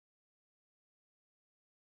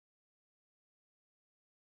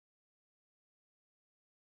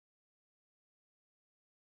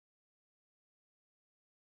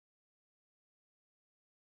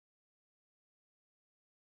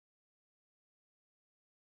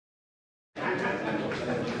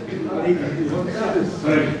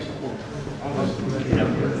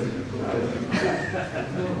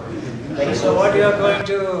So what you are going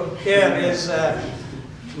to hear is,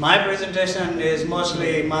 my presentation is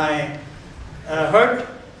mostly my hurt,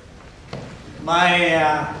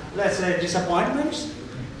 my, let's say, disappointments.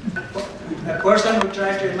 A person who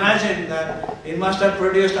tries to imagine that he must have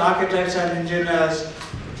produced architects and engineers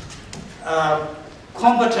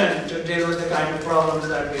competent to deal with the kind of problems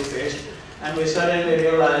that we faced, and we suddenly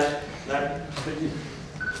realized that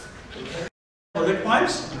bullet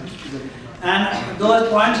points, and those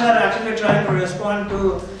points are actually trying to respond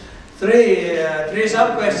to three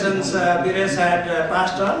sub-questions Bires had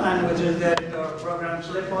passed on, and which is there in our program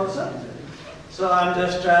slip also. So I'm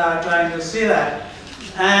just trying to see that.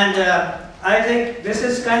 And I think this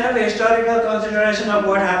is kind of a historical consideration of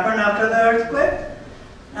what happened after the earthquake.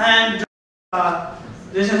 And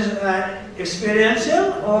this is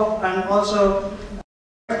experiential, and also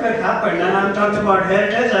earthquake happened. And I'm talking about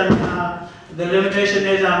heritage, and the limitation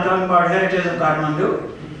is I'm talking about heritage of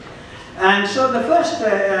Kathmandu. And so the first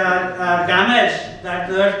damage that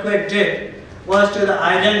the earthquake did was to the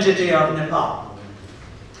identity of Nepal.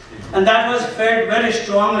 And that was felt very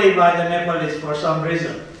strongly by the Nepalese for some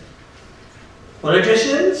reason.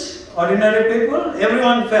 Politicians, ordinary people,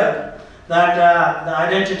 everyone felt that the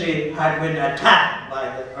identity had been attacked by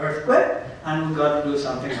the earthquake, and we got to do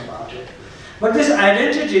something about it. But this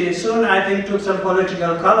identity soon, I think, took some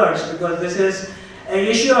political colors, because this is an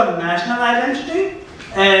issue of national identity,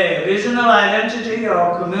 a regional identity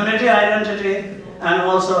or community identity, and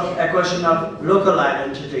also a question of local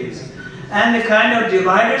identities. And the kind of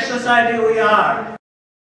divided society we are.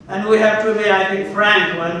 And we have to be, I think,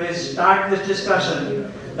 frank when we start this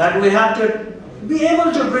discussion, that we have to be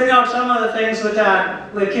able to bring out some of the things which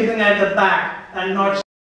we're keeping at the back and not.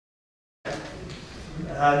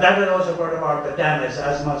 That will also brought about the damage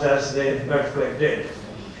as much as the earthquake did.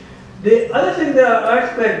 The other thing the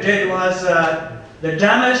earthquake did was the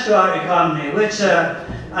damage to our economy, which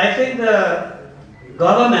I think the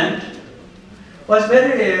government was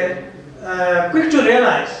very quick to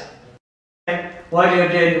realize. What you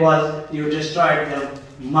did was you destroyed them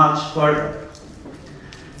much further.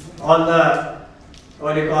 All the,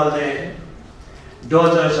 what do you call, the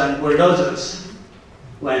dozers and bulldozers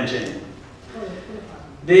went in.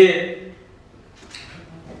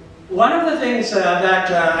 One of the things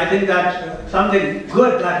that I think that something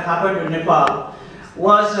good that happened in Nepal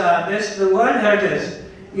was the World Heritage.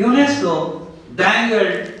 UNESCO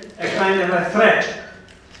dangled a kind of a threat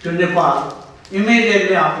to Nepal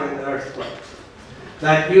immediately after the earthquake,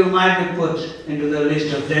 that you might be put into the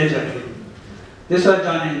list of danger. This was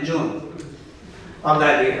done in June of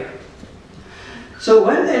that year. So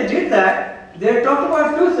when they did that, they talked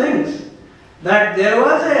about two things. That there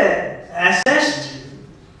was a assessed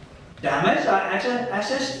damage or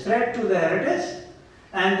assessed threat to the heritage,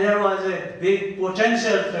 and there was a big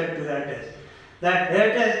potential threat to heritage. That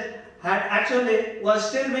heritage was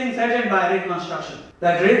still being threatened by Reconstruction.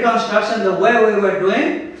 That Reconstruction, the way we were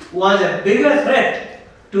doing, was a bigger threat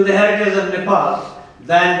to the heritage of Nepal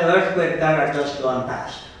than the earthquake that had just gone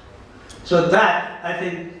past. So that, I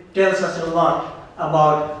think, tells us a lot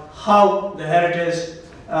about how the heritage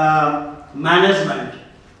management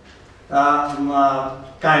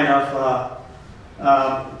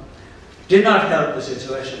did not help the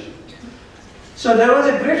situation. So there was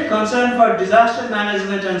a great concern for disaster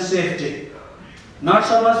management and safety, not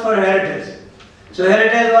so much for heritage. So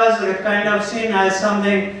heritage was kind of seen as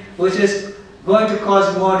something which is going to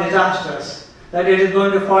cause more disasters, that it is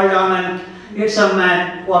going to fall down and hit some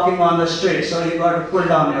man walking on the street, so you got to pull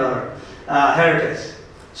down your heritage.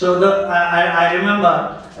 So I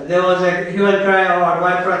remember there was a hue and cry about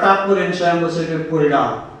why Pratappur in Swayambhu should be pulled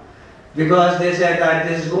down, because they said that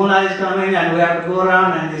this Guna is coming and we have to go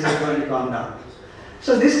around and this is going to come down.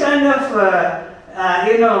 So this kind of,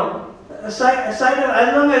 as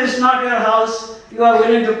long as it's not your house, you are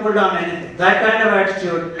willing to pull down anything. That kind of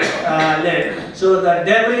attitude led. So the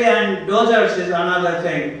debris and dozers is another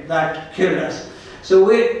thing that killed us. So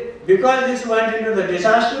because this went into the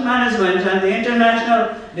disaster management, and the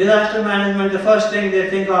international disaster management, the first thing they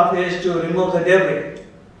think of is to remove the debris.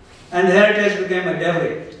 And the heritage became a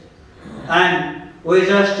debris. And we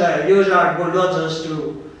just used our bulldozers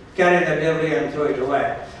to carry the debris and throw it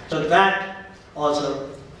away. So that also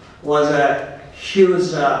was a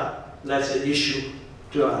huge, let's say, issue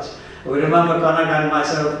to us. We remember Kanak and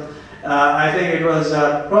myself, I think it was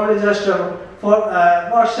probably just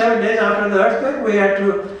about 7 days after the earthquake,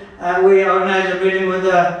 we organized a meeting with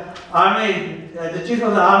the army, the chief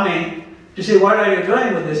of the army, to see what are you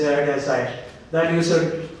doing with this heritage site, that you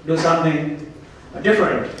should do something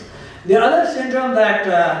different. The other syndrome that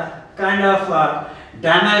kind of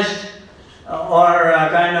damaged or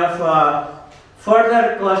kind of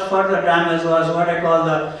caused further damage was what I call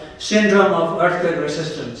the syndrome of earthquake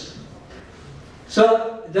resistance.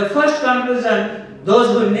 So the first conclusion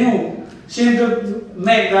those who knew seemed to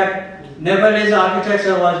make that Nepalese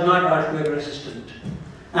architecture was not earthquake resistant,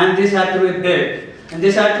 and this had to be built. And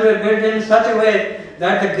this had to be built in such a way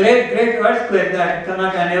that the great earthquake that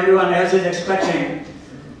Kanak and everyone else is expecting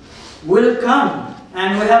will come,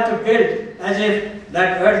 and we have to build as if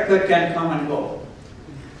that earthquake can come and go,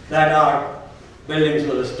 that our buildings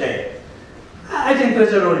will stay. I think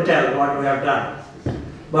future will tell what we have done.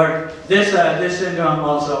 But this syndrome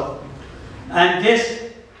also, and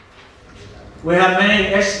this, we have many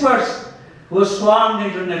experts who swarmed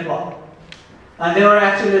into Nepal, and they were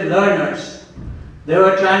actually learners. They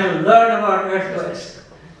were trying to learn about earthquakes,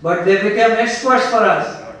 but they became experts for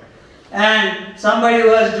us. And somebody who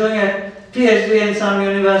was doing a PhD in some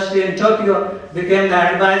university in Tokyo became the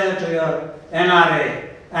advisor to your NRA,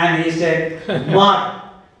 and he said, mud,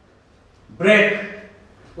 brick,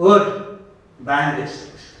 wood, ban these things.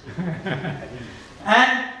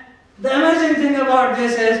 And the amazing thing about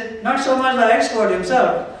this is not so much the expert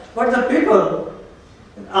himself, but the people,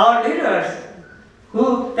 our leaders,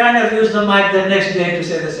 who kind of use the mic the next day to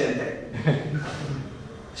say the same thing.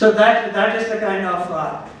 So that is the kind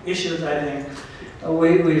of issues I think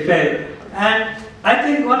we failed. And I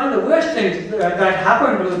think one of the worst things that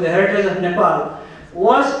happened with the heritage of Nepal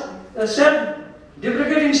was the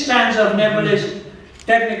self-deprecating stance of Nepalese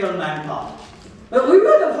technical manpower. But we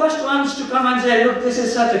were the first ones to come and say, look, this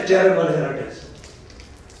is such a terrible heritage,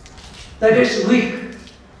 that it's weak.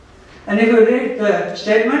 And if you read the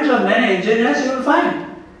statements of many engineers, you will find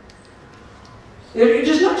it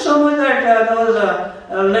is not so much that those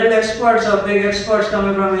little experts or big experts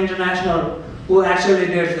coming from international who actually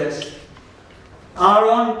did this. Our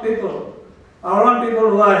own people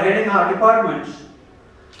who are heading our departments,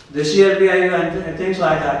 the CLBIU and things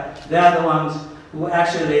like that, they are the ones who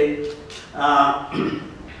actually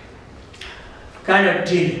kind of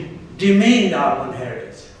demeaned our own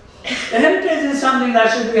heritage. The heritage is something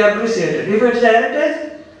that should be appreciated. If it's a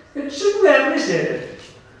heritage, it should be appreciated.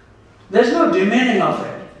 There's no demeaning of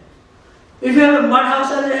it. If you have a mud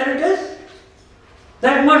house as a heritage,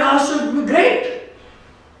 that mud house should be great.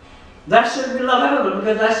 That should be lovable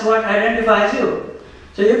because that's what identifies you.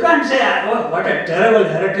 So you can't say, oh, what a terrible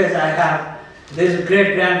heritage I have. This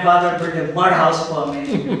great-grandfather built a mud house for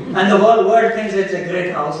me. And the whole world thinks it's a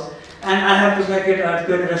great house. And I have to make it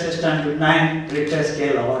earthquake resistant to 9 Richter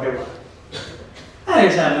scale or whatever. And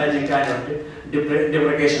it's an amazing kind of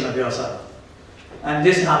deprecation of yourself. And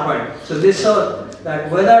this happened. So this shows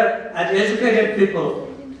that whether as educated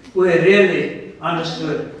people we really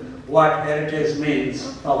understood what heritage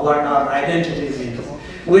means or what our identity means.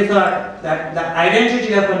 We thought that the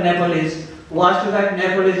identity of a Nepalese was to that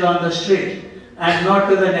Nepalese on the street and not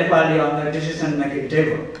to the Nepali on the decision-making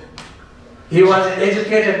table. He was an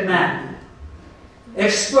educated man,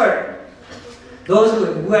 expert, those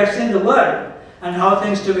who had seen the world and how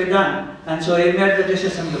things to be done. And so he made the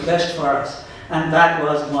decision the best for us. And that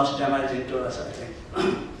was most damaging to us, I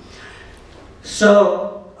think.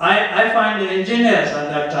 So I find the engineers at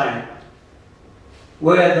that time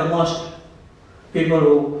were the most people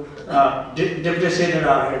who depreciated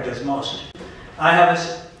our heritage most. I have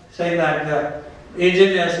a saying that the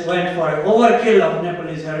engineers went for an overkill of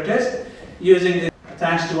Nepalese heritage using this,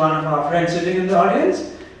 thanks to one of our friends sitting in the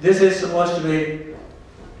audience. This is supposed to be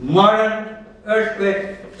modern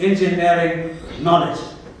earthquake engineering knowledge.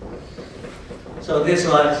 So this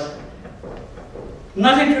was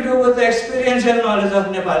nothing to do with the experiential knowledge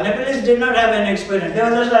of Nepal. Nepalese did not have any experience. They were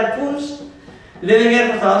just like fools, living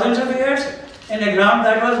here for thousands of years in a ground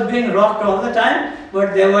that was being rocked all the time,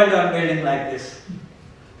 but they weren't on building like this.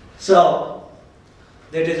 So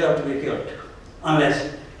they deserve to be killed,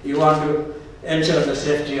 unless you want to ensure the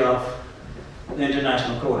safety of the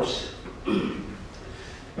international courts.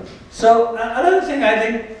 So another thing, I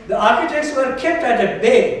think the architects were kept at a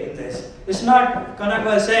bay in this. It's not, Kanak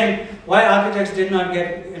was saying, why architects did not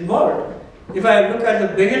get involved. If I look at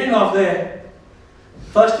the beginning of the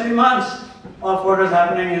first 3 months of what was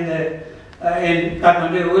happening in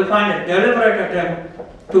Kathmandu, you will find a deliberate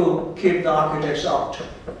attempt to keep the architects out.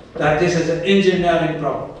 That this is an engineering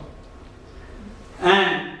problem.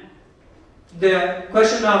 And the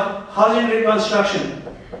question of housing reconstruction,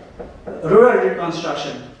 rural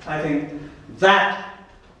reconstruction, I think that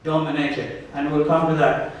dominated, and we'll come to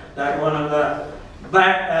that. That one of the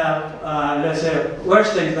bad, let's say,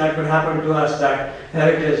 worst things that could happen to us, that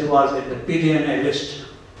heritage was in the PDNA list.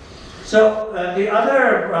 So the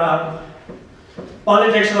other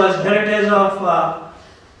politics was heritage of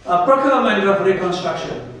procurement of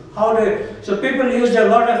reconstruction. So people used a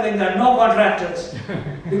lot of things that no contractors,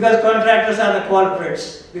 because contractors are the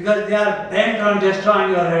culprits, because they are bent on destroying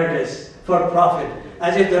your heritage for profit,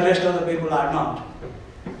 as if the rest of the people are not,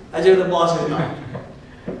 as if the boss is not.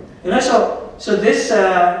 So this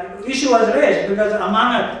issue was raised because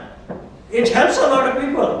amanat, it helps a lot of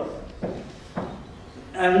people.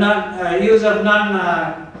 And use of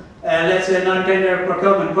let's say non-tender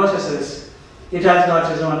procurement processes, it has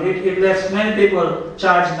got its own. It lets many people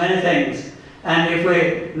charge many things. And if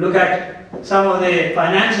we look at some of the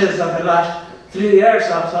finances of the last 3 years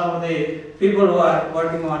of some of the people who are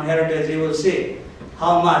working on heritage, you will see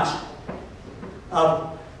how much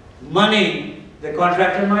of money the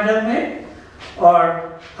contractor might have made,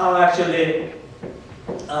 or how actually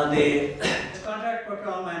the contract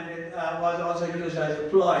procurement was also used as a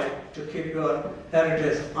ploy to keep your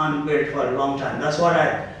heritage unbuilt for a long time. That's what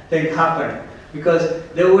I think happened, because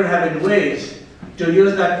there would have been ways to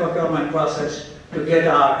use that procurement process to get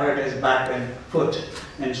our heritage back in foot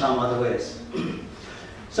in some other ways.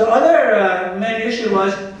 So other main issue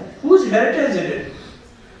was, whose heritage is it?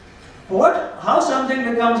 How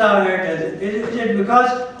something becomes our heritage? Is it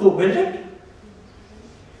because who built it?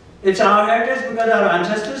 It's our heritage because our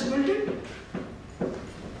ancestors built it?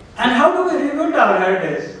 And how do we rebuild our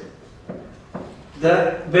heritage?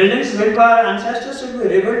 The buildings built by our ancestors should be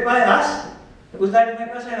rebuilt by us? Would that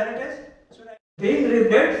make us a heritage? Being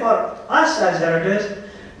rebuilt for us as heritage,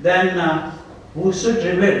 then who should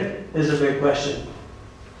rebuild is a big question.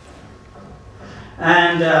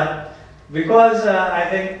 And because I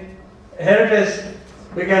think heritage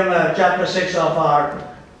became chapter 6 of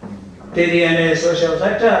our TDNA social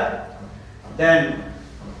sector, then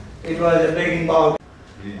it was a begging bowl.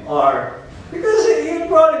 Or because he will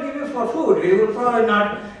probably give you for food, he will probably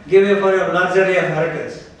not give you for your luxury of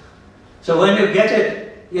heritage. So when you get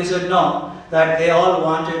it, you should know that they all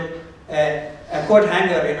wanted a coat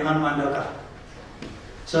hanger in Hanumandoka.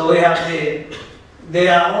 So we have they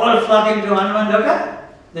are all flocking to Hanumandoka.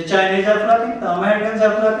 The Chinese are flocking, the Americans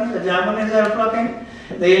are flocking, the Japanese are flocking,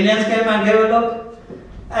 the Indians came and gave a look.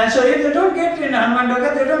 And so if they don't get in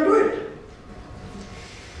Hanumandoka, they don't do it.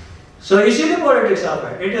 So you see the politics of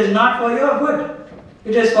it. It is not for your good.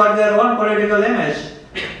 It is for their own political image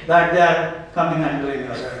that they are coming and doing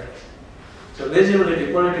your heritage. So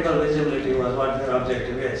visibility, political visibility was what their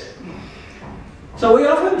objective is. So we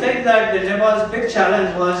often think that the Nepal's big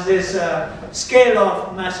challenge was this scale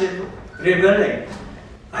of massive rebuilding.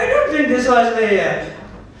 I don't think this was the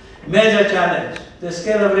major challenge. The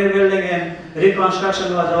scale of rebuilding and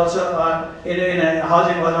reconstruction was also, in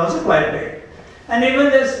housing was also quite big. And even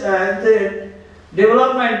this, the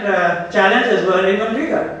development challenges were even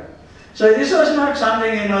bigger. So this was not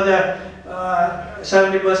something, the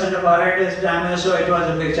 70% of our heritage damage, so it was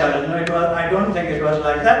a big challenge. No, I don't think it was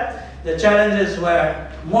like that. The challenges were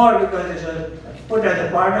more because it was put as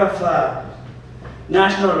a part of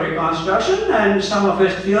national reconstruction and some of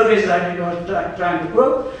his theories that he was trying to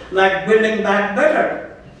prove, like building back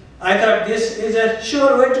better. I thought this is a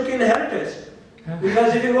sure way to kill heritage.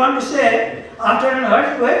 Because if you want to say, after an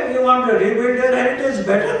earthquake, you want to rebuild your heritage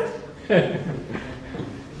better.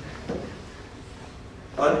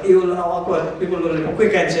 Or you will, of course, people will be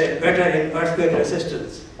quick and say, better in earthquake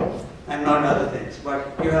resistance, and not other things. But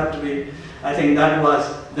you have to be, I think that was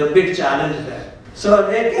the big challenge there. So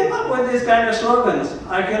they came up with these kind of slogans.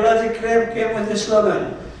 Archaeology came with this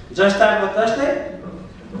slogan, Jasta Bataste,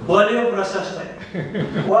 Bolio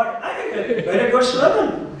Prasaste. What? I think a very good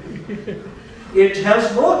slogan. It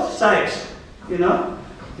helps both sides, It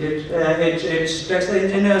takes the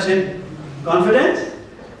engineers in confidence,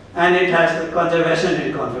 and it has the conservation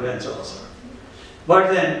in confidence also. But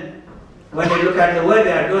then, when you look at the way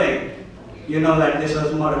they are doing, you know that this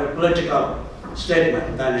was more of a political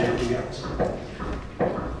statement than anything else.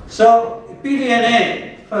 So,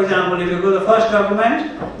 PDNA, for example, if you go to the first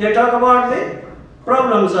document, they talk about the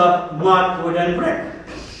problems of mud, wood and brick.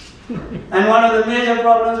 And one of the major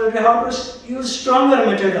problems would be how to use stronger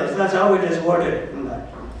materials. That's how it is worded in that,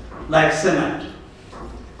 like cement.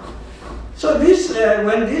 So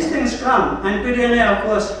when these things come, and PDNA of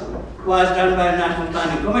course was done by the National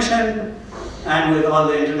Planning Commission and with all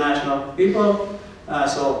the international people,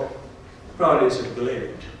 so probably you should believe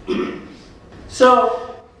it.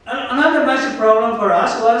 So another massive problem for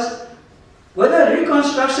us was whether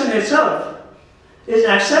reconstruction itself is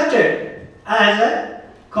accepted as a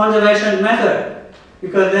conservation method,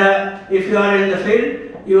 because if you are in the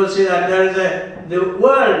field, you will see that the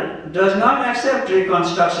world does not accept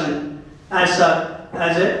reconstruction as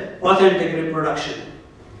as an authentic reproduction.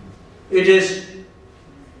 It's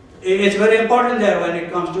very important there when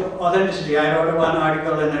it comes to authenticity. I wrote one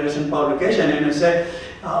article in a recent publication and it said,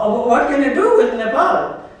 what can you do with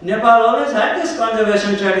Nepal? Nepal always had this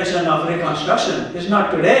conservation tradition of reconstruction. It's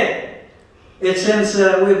not today. It's since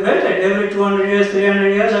we built it. Every 200 years,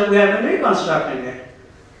 300 years, we have been reconstructing it.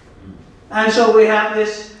 And so we have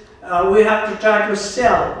this, we have to try to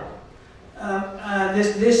sell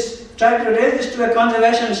try to raise this to a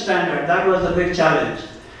conservation standard. That was the big challenge.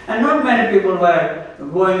 And not many people were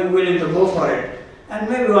willing to go for it. And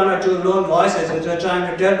maybe one or two lone voices which were trying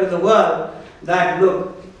to tell to the world that,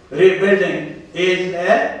 look, rebuilding is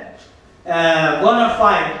a bona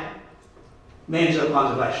fide means of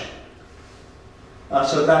conservation.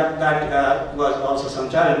 So that was also some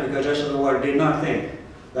challenge because the rest of the world did not think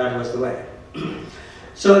that was the way.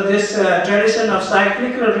 So this tradition of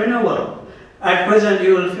cyclical renewal, at present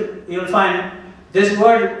you'll find this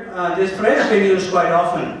word, this phrase being used quite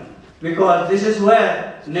often because this is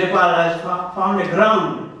where Nepal has found a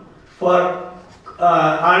ground for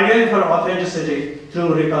arguing for authenticity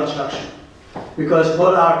through reconstruction. Because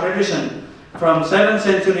all our tradition from 7th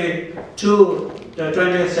century to the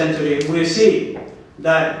 20th century, we see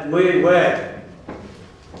that we were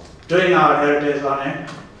doing our heritage on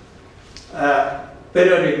a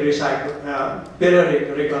periodic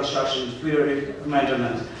reconstructions, periodic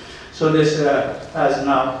maintenance. So this has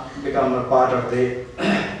now become a part of the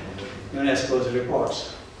UNESCO's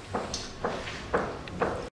reports.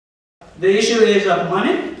 The issue is of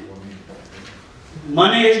money.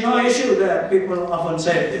 Money is no issue. That people often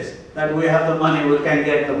say this, that we have the money, we can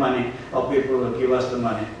get the money, or people will give us the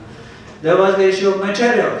money. There was the issue of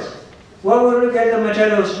materials. Where will you get the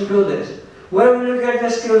materials to do this? Where will you get the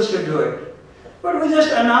skills to do it? But we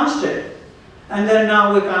just announced it. And then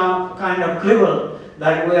now we kind of quibble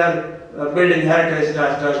that we are building heritage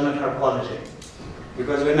that does not have quality.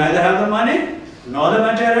 Because we neither have the money, nor the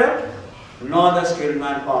material, nor the skilled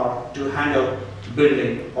manpower to handle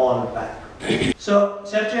building all back. So,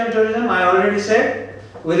 safety and tourism, I already said,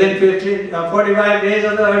 within 45 days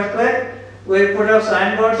of the earthquake, we put up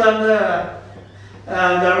signboards on the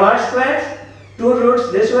Darbar squares, 2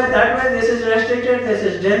 routes, this way, that way, this is restricted, this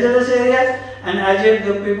is dangerous area, and as if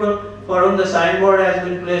the people for whom the signboard has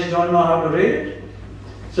been placed don't know how to read it.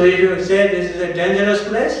 So if you say this is a dangerous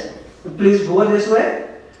place, please go this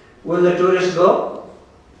way, will the tourists go?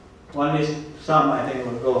 Only some, I think,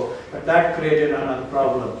 will go. But that created another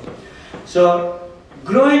problem. So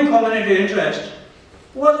growing community interest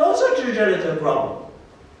was also treated as a problem.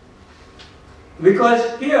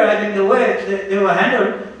 Because here, I think the way they were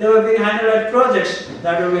handled, they were being handled as projects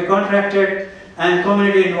that will be contracted and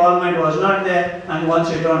community involvement was not there. And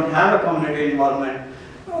once you don't have a community involvement,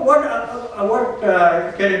 what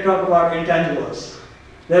can you talk about intangibles?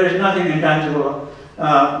 There is nothing intangible.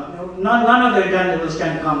 None of the intangibles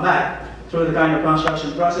can come back through the kind of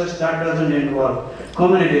construction process that doesn't involve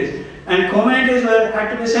communities. And communities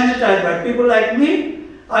had to be sensitized by people like me.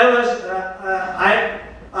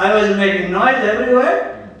 I was making noise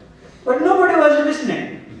everywhere, but nobody was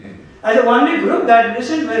listening. And the only group that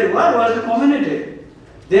listened very well was the community.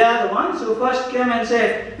 They are the ones who first came and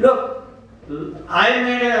said, look, I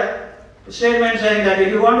made a statement saying that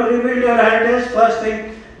if you want to rebuild your heritage, first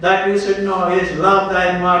thing that you should know is love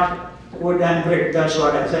thy mud, wood and brick. That's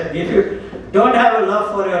what I said. If you don't have a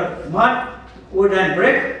love for your mud, wood and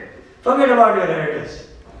brick, forget about your heritage.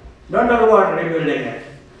 Don't talk about rebuilding it.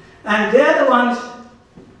 And they are the ones,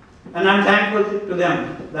 and I'm thankful to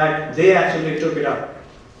them that they actually took it up.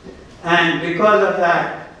 And because of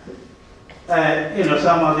that,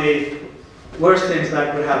 some of the worst things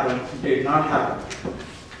that could happen did not happen.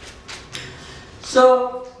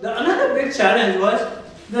 So another big challenge was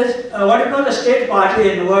this, what you call the state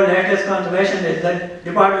party in World Heritage Conservation is the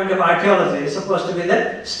Department of Archaeology. It's supposed to be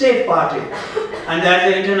the state party. And that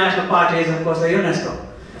the international party is, of course, the UNESCO.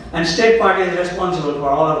 And state party is responsible for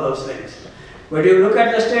all of those things. But you look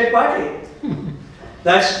at the state party,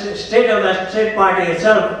 that state of the state party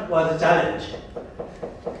itself was a challenge.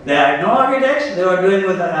 They had no architects, they were doing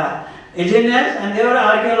with engineers, and they were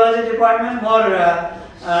archaeology department more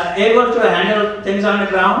able to handle things on the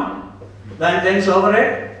ground than things over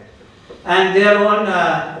it. And their own,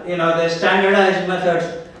 the standardized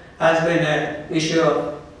methods has been an issue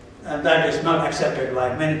that is not accepted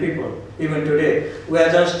by many people, even today. We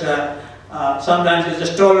are just, sometimes we're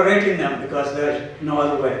just tolerating them because there's no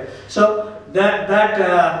other way. So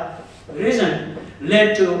that reason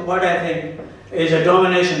led to what I think is a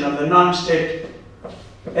domination of the non-state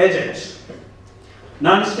agents.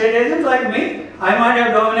 Non-state agents like me, I might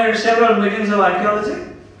have dominated several meetings of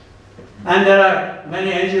archaeology. And there are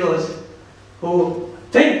many NGOs who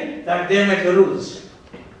think that they make the rules.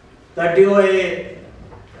 That DOA,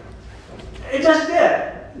 it's just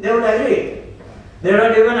there. They would agree. They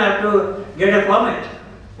don't even have to get a permit.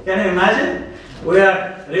 Can you imagine? We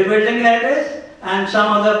are rebuilding heritage and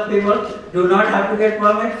some other people do not have to get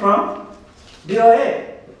permit from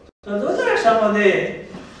DOA. So those are some of the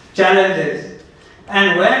challenges.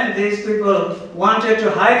 And when these people wanted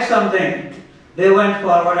to hide something, they went for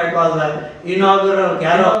what I call the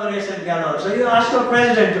inauguration galore. So you ask your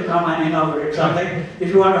president to come and inaugurate something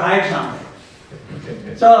if you want to hide something.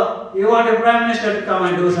 So you want a prime minister to come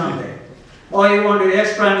and do something. Or you want the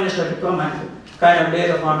ex-prime minister to come and kind of lay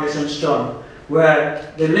the foundation stone,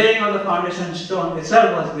 where the laying of the foundation stone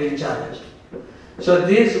itself was being challenged. So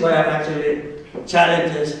these were actually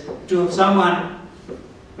challenges to someone.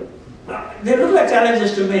 They look like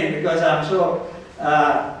challenges to me because I'm so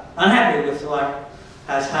unhappy with what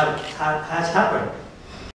has happened.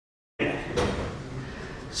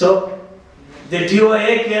 So the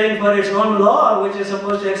DOA caring for its own law, which is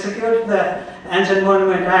supposed to execute the Ancient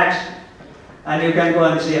Monument Acts, and you can go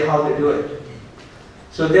and see how they do it.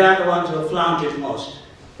 So they are the ones who flaunt it most.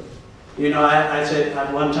 You know, I said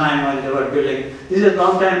at one time when they were building, this is a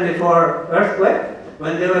long time before earthquake,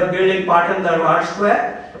 when they were building Patan Darbar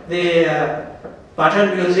Square, the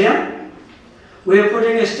Patan Museum, we were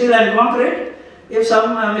putting a steel and concrete. If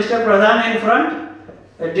some Mr. Pradhan in front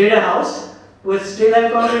did a house with steel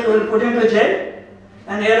and concrete, we will put him to jail.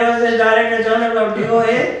 And here was this Director General of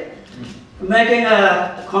DOA making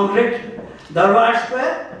a concrete Darbar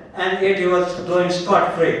Square, and yet he was going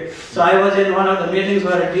scot-free. So I was in one of the meetings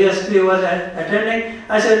where a DSP was attending.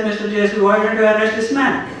 I said, Mr. DSP, why don't you arrest this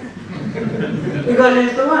man? Because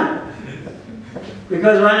he's the one.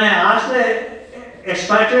 Because when I asked the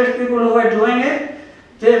expatriate people who were doing it,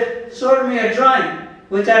 they showed me a drawing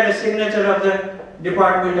which had a signature of the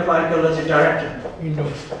Department of Archaeology Director.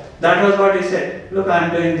 That was what he said. Look,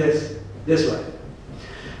 I'm doing this way.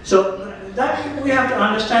 So that we have to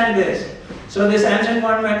understand this. So this Ancient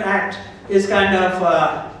Monument Act is kind of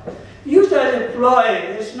used as a ploy.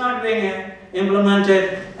 It's not being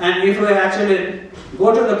implemented. And if we actually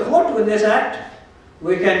go to the court with this act,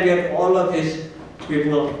 we can get all of these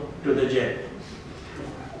people to the jail.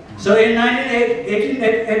 So in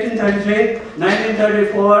 1833,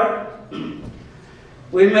 1934,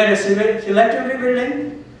 we made a selective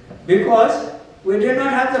rebuilding because we did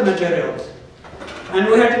not have the materials. And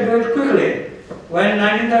we had to do it quickly. When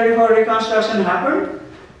 1934 reconstruction happened,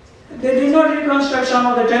 they did not reconstruct some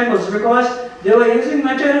of the temples because they were using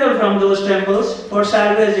material from those temples for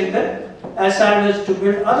salvaging them as salvage to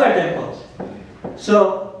build other temples.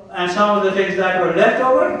 So, and some of the things that were left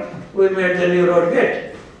over, we made the new road gate.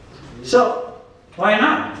 So, why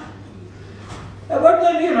not? But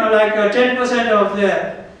then, you know, like 10% of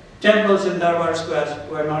the temples in Darbar squares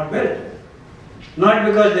were not built. Not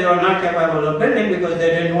because they were not capable of building, because they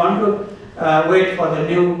didn't want to wait for the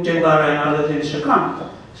new timber and other things to come.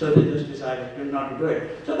 So they just decided not to do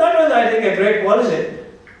it. So that was, I think, a great policy.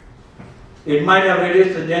 It might have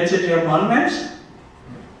reduced the density of monuments,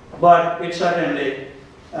 but it certainly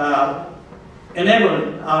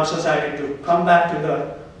enabled our society to come back to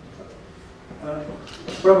the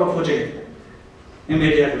proper footing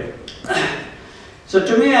immediately. So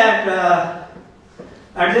to me, at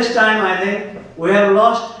this time, I think we have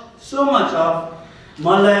lost so much of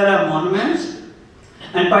Malla era monuments,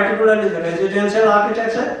 and particularly the residential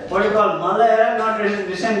architecture. What you call Malla era, not really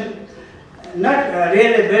built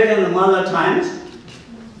in the Malla times,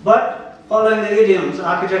 but following the idioms,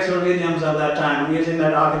 architectural idioms of that time, using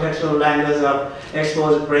that architectural language of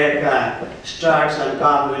exposed brick, struts and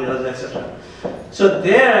carved windows, etc. So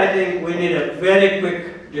there, I think we need a very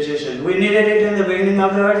quick decision. We needed it in the beginning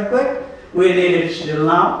of the earthquake, we need it still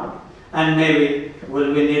now, and maybe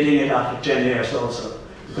we'll be needing it after 10 years also,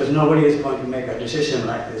 because nobody is going to make a decision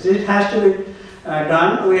like this. It has to be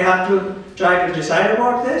done. We have to try to decide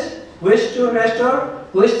about this, which to restore,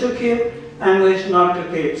 which to keep, and which not to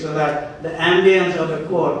keep, so that the ambience of the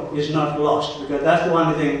core is not lost, because that's the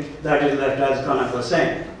one thing that is left, as Kanak was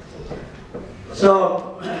saying. So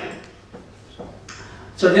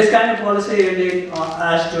this kind of policy you need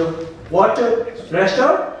as to what to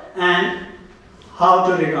restore and how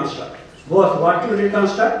to reconstruct. Both what to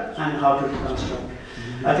reconstruct and how to reconstruct.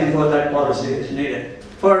 I think both that policy is needed.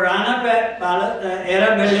 For Rana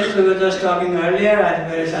era buildings, we were just talking earlier, I think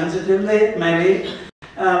very sensitively, maybe.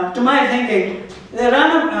 To my thinking, the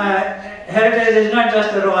Rana heritage is not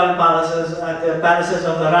just the royal palaces, the palaces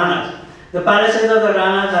of the Ranas. The palaces of the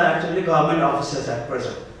Ranas are actually government offices at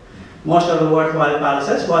present. most of the worthwhile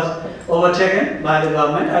palaces was overtaken by the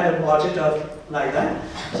government and they bought it up like that.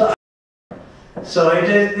 So it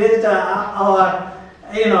is our,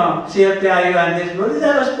 CFPIU and these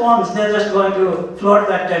are response. They're just going to float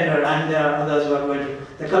that tender, and there are others who are going to,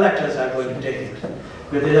 the collectors are going to take it.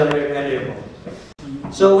 But these are very valuable.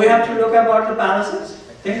 So we have to look about the palaces,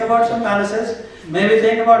 think about some palaces, maybe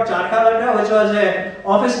think about Charkha, which was an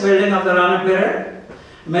office building of the Rana period.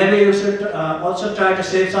 Maybe you should also try to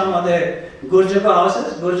save some of the Gurjuka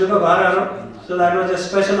houses, Gurjuka Ghararo. So that was a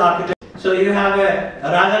special architecture. So you have a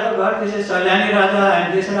Raja Ghar, this is Salyani Raja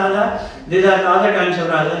and this Raja. These are other kinds of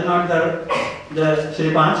Rajas, not the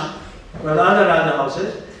Sripanch, but other Raja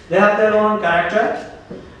houses. They have their own character.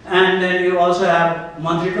 And then you also have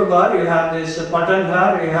Mantri Ghar, you have this Patan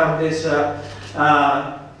Ghar, you have this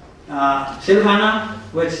Silhana,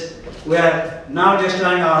 which we are now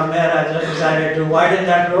destroying. Our mayor has just decided to widen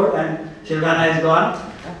that road and Silhana is gone.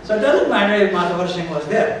 So it doesn't matter if Madhavar Singh was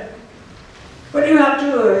there. But you have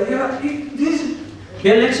to, these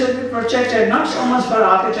buildings should be protected not so much for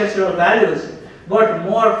architectural values, but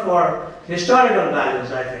more for historical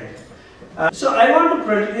values, I think. So I want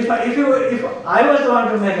to, if I was the one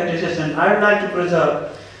to make a decision, I would like to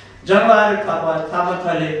preserve Jangwar Thapat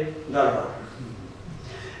Valley Darbar.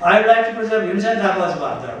 I would like to preserve Yunsen Thapa's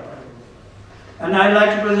Darbar. And I would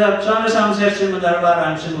like to preserve Chandra Samset Sima Darbar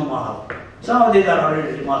and Sima Mahal. Some of these are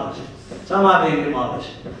already demolished. Some are being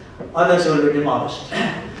demolished. Others will be demolished.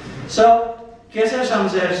 So, Kesar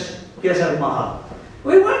Samset, Kesar Mahal.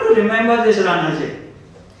 We want to remember this Ranaji,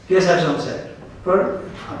 Kesar Samset, for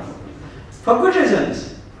good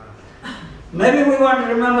reasons. Maybe we want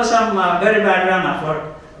to remember some very bad Rana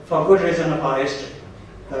for good reason of our history.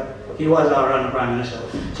 He was our Rana Prime Minister.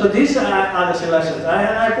 So these are the selections.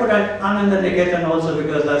 And I put Ananda Niketan also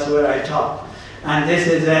because that's where I taught. And this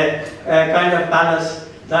is a kind of palace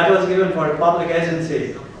that was given for a public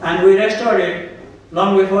agency. And we restored it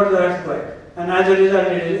long before the earthquake. And as a result,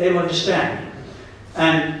 it is able to stand.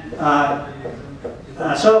 And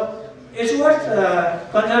so it's worth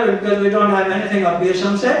conserving because we don't have anything of Bir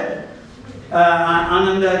Samset.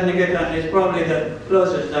 Ananda Niketan is probably the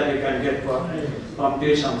closest that you can get from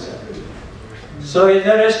Bir Samset. So is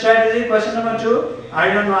there a strategy? Question number 2.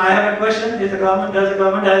 I don't know. I have a question. Does the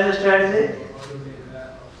government have a strategy?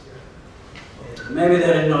 Maybe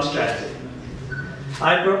there is no strategy.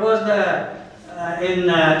 I proposed in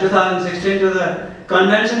 2016 to the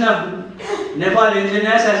Convention of Nepal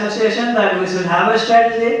Engineers Association that we should have a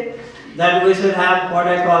strategy, that we should have what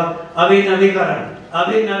I call Abhinavikaran.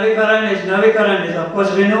 Navikaran is of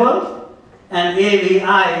course renewal, and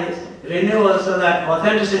AVI is renewal, so that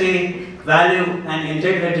authenticity, value and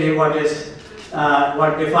integrity, what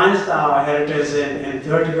defines our heritage in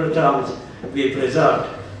theoretical terms, be preserved.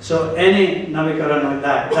 So any Navikaran with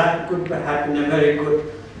that could happen a very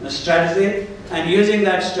good strategy, and using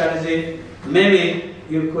that strategy, maybe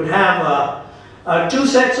you could have 2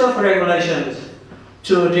 sets of regulations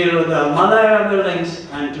to deal with the Mala era buildings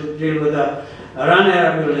and to deal with the Rana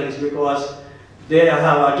era buildings, because they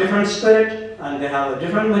have a different spirit and they have a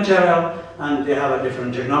different material and they have a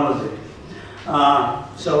different technology.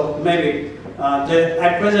 So maybe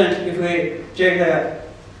at present, if we take the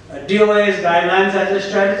DOA's guidelines as a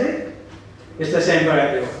strategy, it's the same for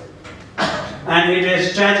everyone. And it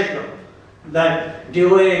is tragical that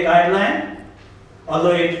DOA guideline,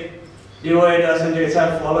 although DOA doesn't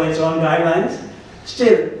itself follow its own guidelines,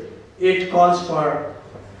 still it calls for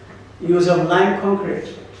use of lime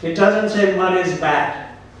concrete. It doesn't say mud is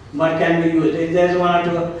bad, mud can be used. If there's 1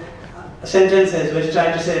 or 2 sentences which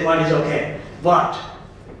try to say mud is okay, but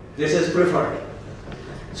this is preferred.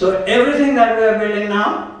 So everything that we are building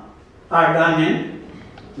now are done in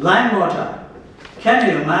lime mortar. Can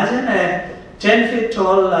you imagine a 10 feet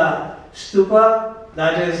tall stupa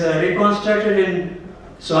that is reconstructed in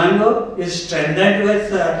Swayambhu is strengthened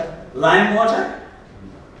with lime mortar?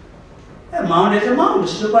 A mound is a mound,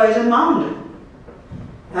 stupa is a mound.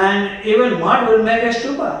 And even mud will make a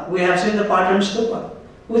stupa. We have seen the Patan stupa,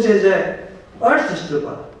 which is a earth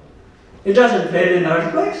stupa. It doesn't fail in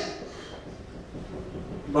earthquakes,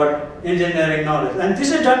 but engineering knowledge. And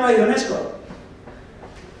this is done by UNESCO.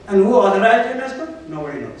 And who authorized UNESCO?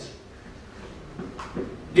 Nobody knows.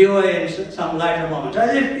 DOA in some later moment,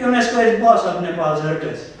 as if UNESCO is boss of Nepal's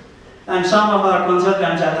heritage. And some of our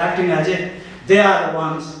consultants are acting as if they are the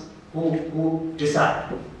ones who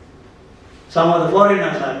decide. Some of the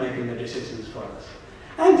foreigners are making the decisions for us.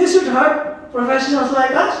 And this would hurt professionals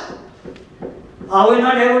like us. Are we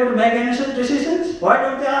not able to make any such decisions? Why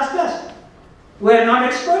don't they ask us? We are not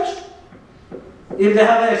experts. If they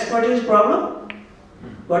have an expertise problem,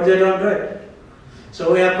 but they don't do it.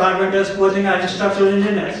 So we have carpenters posing as structural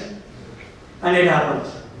engineers. And it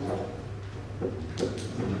happens.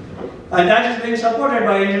 And that is being supported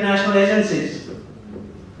by international agencies.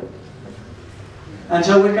 And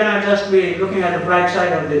so we cannot just be looking at the bright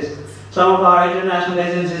side of this. Some of our international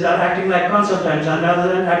agencies are acting like consultants and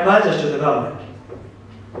rather than advisors to the government.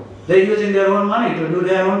 They're using their own money to do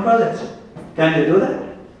their own projects. Can they do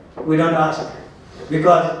that? We don't ask.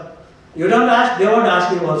 Because you don't ask, they won't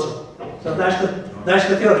ask you also. So that's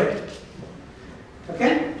the theory.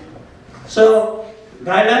 Okay? So,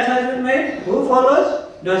 guidelines has been made. Who follows?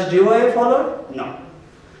 Does DOA follow? No.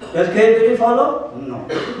 Does KPD follow? No.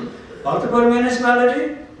 Bhaktapur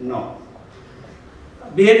municipality? No.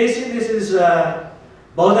 BADC, this is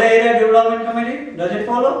Bodha Area Development Committee, does it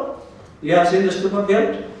follow? You have seen the stupa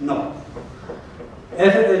built? No.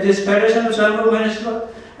 This Federation of Swayambhu Municipal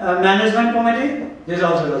Management Committee, this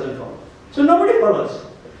also doesn't follow. So nobody follows.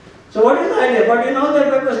 So what is the idea? But in all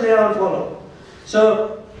their papers they all follow.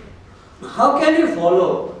 So how can you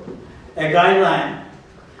follow a guideline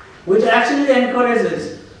which actually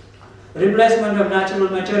encourages replacement of natural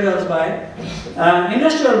materials by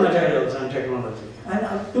industrial materials and technology?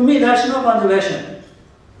 And to me that's no conservation.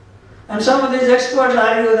 And some of these experts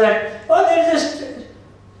argue that, oh, there is just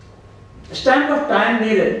a stamp of time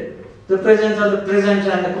needed, the presence of the present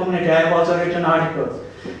and the community. I have also written articles.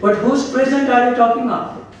 But whose present are you talking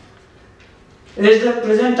of? Is the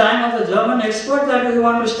present time of the German expert that we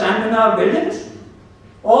want to stamp in our buildings?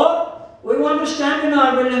 Or we want to stamp in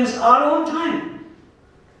our buildings our own time?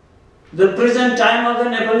 The present time of the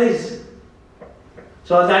Nepalese.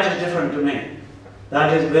 So that is different to me.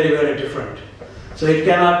 That is very, very different. So it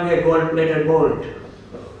cannot be a gold-plated bolt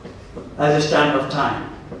as a stamp of time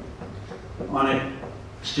on a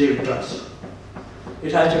steel truss.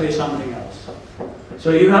 It has to be something else.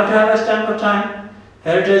 So you have to have a stamp of time.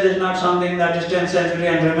 Heritage is not something that is 10th century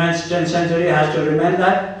and remains 10th century, it has to remain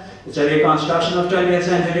that. It's a reconstruction of 20th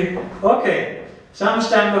century. Okay, some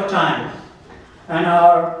stamp of time. And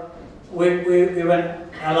we even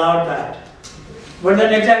allowed that. But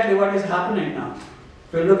then exactly what is happening now?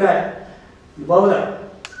 If you look at Bodha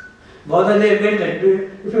they built it.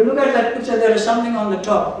 If you look at that picture, there is something on the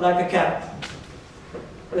top, like a cap.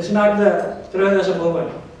 It's not the Tribhuvan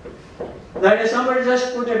University. That is, somebody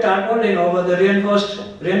just put a tarpaulin over the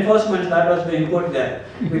reinforcement that was being put there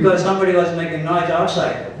because somebody was making noise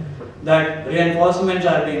outside that reinforcements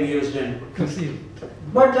are being used in.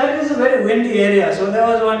 But that is a very windy area. So there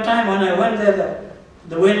was one time when I went there,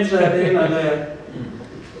 the winds, the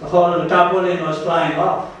whole tarpaulin was flying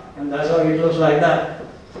off, and that's how it looks like that.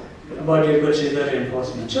 But you could see the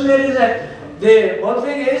reinforcement. So there is the whole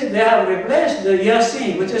thing is they have replaced the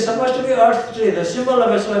yasi, which is supposed to be earth tree, the symbol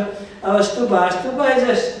of a stupa. A stupa is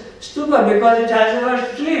a stupa because it has an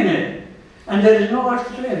earth tree in it. And there is no earth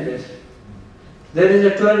tree in this. There is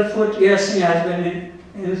a 12-foot yasi has been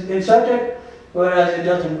inserted, whereas it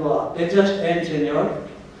doesn't go up. It just ends in your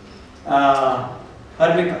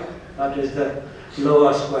Harmika, that is the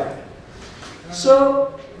lower square.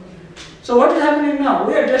 So what is happening now?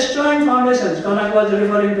 We are destroying foundations. Kanak was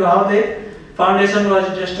referring to how the foundation was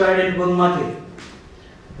destroyed in Gungmati,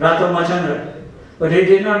 Rato Machandra. But he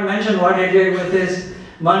did not mention what he did with his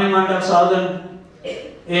monument of 1000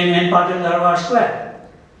 in Patil Darbar Square,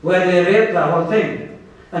 where they raped the whole thing.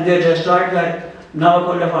 And they destroyed that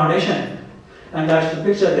Navakunda foundation. And that's the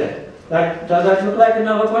picture there. Does that look like a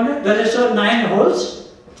Navakunda? Does it show 9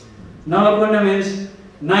 holes? Navakunda means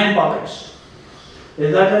 9 pockets.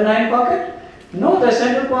 Is that a 9 pocket? No, the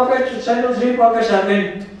central 3 pockets have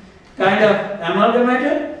been kind of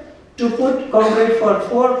amalgamated to put concrete for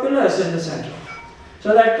 4 pillars in the center.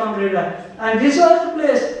 So that concrete, and this was the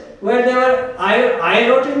place where they were, I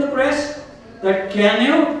wrote in the press that can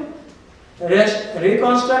you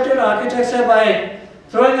reconstruct your architecture by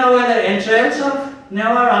throwing away the entrails of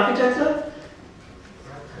Newar architecture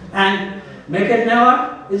and make it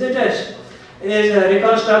Newar? Is a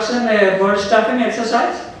reconstruction a bird stuffing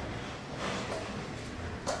exercise?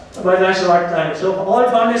 But that's what so all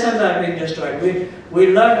foundations are being destroyed. We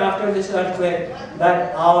learned after this earthquake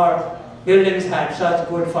that our buildings had such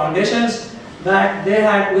good foundations that they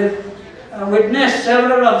had witnessed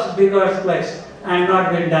several of big earthquakes and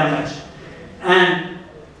not been damaged. And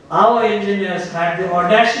our engineers had the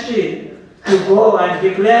audacity to go and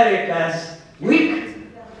declare it as weak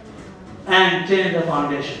and change the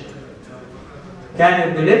foundation. Can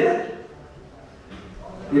you believe it?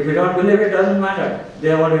 If you don't believe it, doesn't matter. They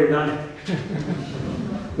have already done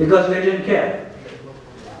it. Because we didn't care.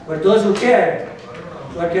 But those who cared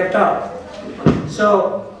were kept out.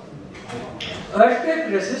 So,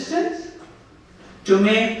 earthquake resistance To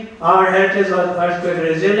me, our heritage was earthquake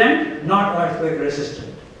resilient, not earthquake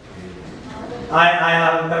resistant. I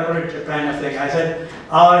have a favorite kind of thing. I said,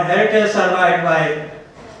 our heritage survived by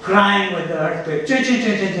crying with the earthquake.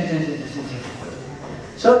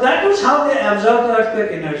 So that was how they absorbed the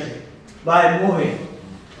earthquake energy, by moving.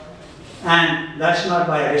 And that's not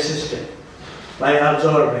by resisting, by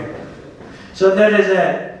absorbing. So there is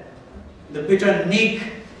the bitter neat,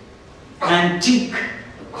 antique,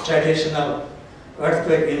 traditional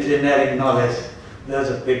earthquake engineering knowledge. There's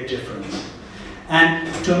a big difference. And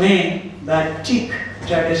to me, that teak,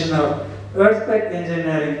 traditional earthquake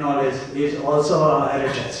engineering knowledge is also our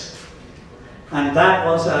heritage. And that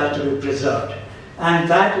also has to be preserved. And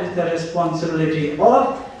that is the responsibility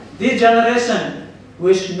of the generation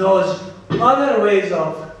which knows other ways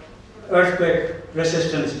of earthquake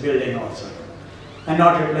resistance building also. And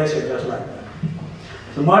not replace it just like that.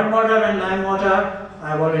 So mud mortar and lime mortar,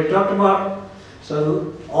 I've already talked about.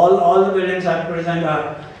 So all the buildings I present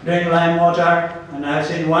are doing lime mortar, and I've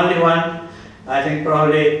seen only one. I think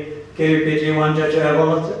probably KVPG wanted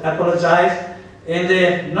to apologize. In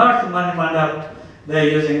the North Mandap, they're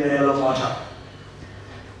using the yellow mortar,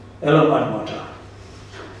 yellow mud mortar.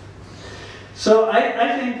 So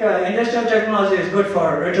I think industrial technology is good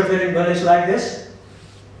for retrofitting buildings like this.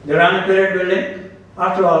 They run a period building.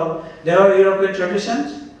 After all, they are European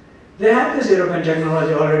traditions. They have this European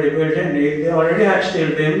technology already built in. They already had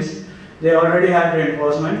steel beams. They already have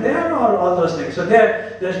reinforcement. They have all those things. So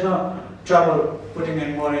there's no trouble putting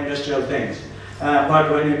in more industrial things. But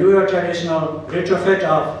when you do your traditional retrofit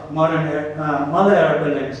of modern Mother Era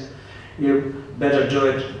buildings, you better do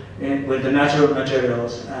it with the natural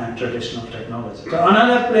materials and traditional technology. So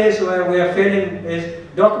another place where we are failing is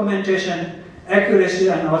documentation, accuracy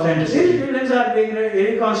and authenticity. These buildings are being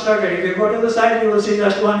reconstructed. If you go to the site, you will see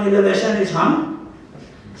just one elevation is hung,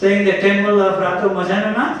 saying the temple of Ratu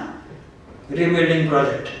Majananath, rebuilding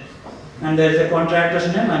project. And there is a contractor's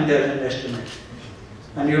name and there is an estimate.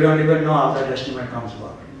 And you don't even know how that estimate comes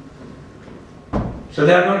about. So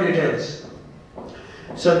there are no details.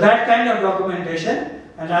 So that kind of documentation,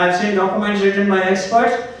 and I have seen documents written by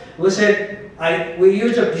experts who said, we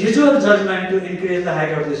used a visual judgment to increase the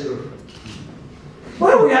height of this roof.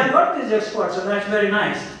 Well, we have got these experts, so that's very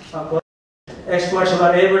nice. Of course, experts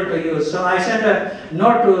were able to use. So I sent a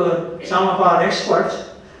note to some of our experts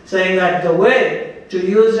saying that the way to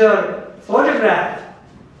use your photograph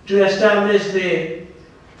to establish the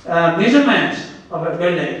measurements of a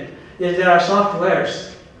building is there are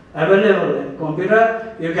softwares available in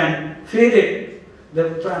computer. You can feed it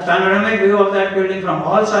the panoramic view of that building from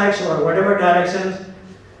all sides or whatever directions,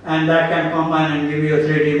 and that can combine and give you a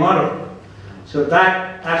 3D model. So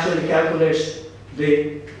that actually calculates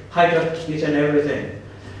the height of each and everything.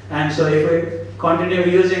 And so if we continue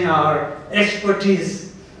using our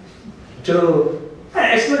expertise to,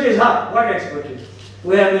 expertise how? What expertise?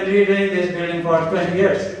 We have been redoing this building for 20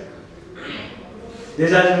 years.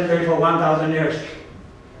 This has been built for 1,000 years.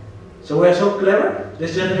 So we are so clever.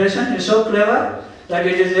 This generation is so clever that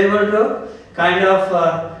it is able to kind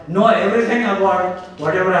of know everything about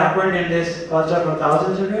whatever happened in this culture for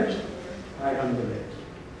thousands of years. I don't believe it.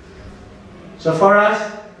 So for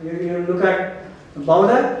us, you look at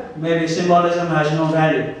Buddha, maybe symbolism has no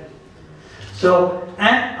value. So,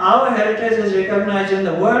 and our heritage is recognized in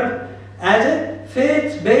the world as a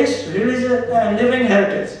faith-based religious living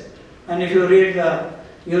heritage. And if you read the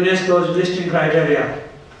UNESCO's listing criteria,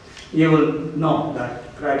 you will know that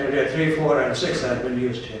criteria 3, 4 and 6 have been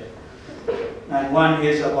used here. And one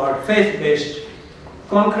is about faith-based,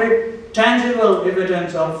 concrete, tangible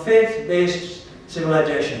evidence of faith-based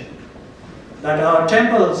civilization. That our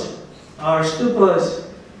temples, our stupas,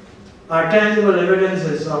 are tangible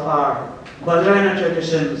evidences of our Vajrayana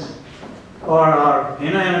traditions, or our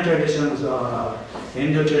Hinayana traditions, or our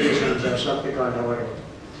Hindu traditions, or Shaktikat, or whatever.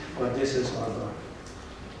 But this is all gone.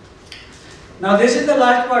 Now this is the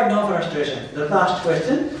last part, no frustration. The last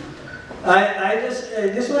question.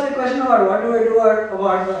 This was a question about what do we do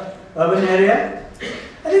about the urban area.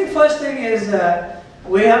 I think first thing is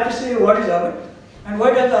we have to see what is urban and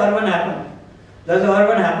where does the urban happen. Does the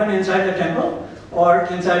urban happen inside the temple or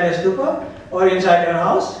inside a stupa or inside your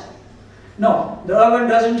house? No, the urban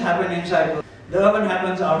doesn't happen inside. The urban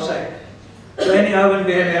happens outside. So any urban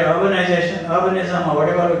behavior, urbanization, urbanism or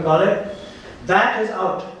whatever we call it, that is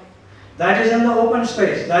out. That is in the open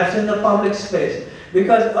space, that's in the public space.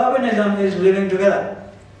 Because urbanism is living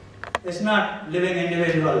together. It's not living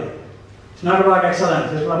individually. It's not about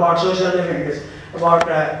excellence, it's about social living, it's about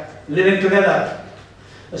living together.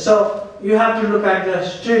 So you have to look at the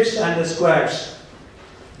streets and the squares.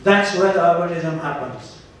 That's where the urbanism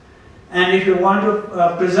happens. And if you want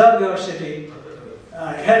to preserve your city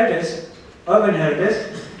heritage, urban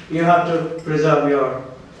heritage, you have to preserve your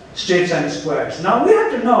streets and squares. Now we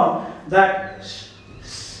have to know that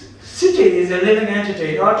city is a living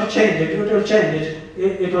entity. It ought to change. It will change.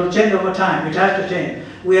 It will change over time. It has to change.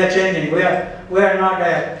 We are changing. We are not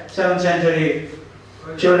a 7th century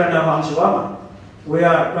children of Amsterdam. We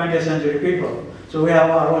are 20th century people. So we have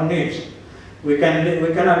our own needs. We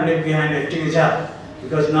cannot live behind a tea jar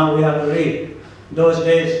because now we have to read. Those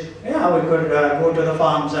days, yeah, we could go to the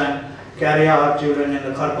farms and carry our children in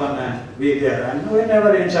the karpan and be there. And we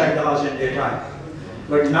never inside the house in daytime.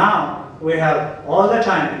 But now we have all the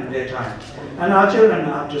time in daytime. And our children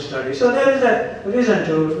have to study. So there is a reason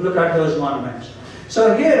to look at those monuments.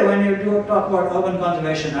 So here, when you do talk about urban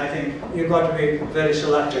conservation, I think you've got to be very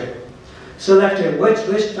selective. Selective,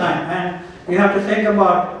 which time. And you have to think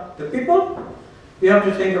about the people, you have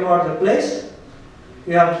to think about the place,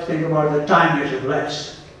 you have to think about the time it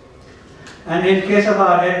reflects. And in case of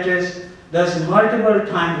our heritage, there's multiple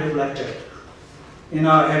time reflected in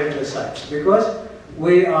our heritage sites because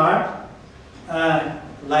we are,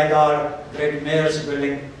 like our great mayor's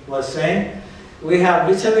building was saying, we have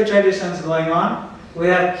Lichavi traditions going on, we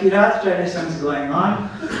have Kirat traditions going on.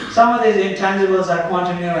 Some of these intangibles are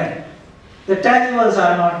continuing. The tangibles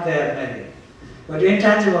are not there maybe, but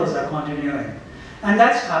intangibles are continuing. And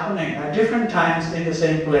that's happening at different times in the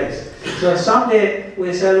same place. So someday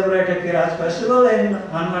we celebrate a Kirat festival in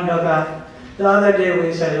Hanmandaga, the other day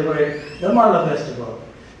we celebrate the Malla festival,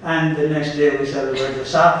 and the next day we celebrate the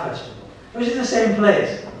Saaf festival, which is the same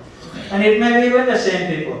place. And it may be with the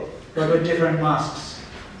same people, but with different masks.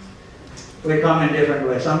 We come in different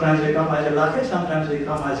ways. Sometimes we come as a lucky, sometimes we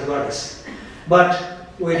come as a goddess. But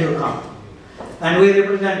we do come. And we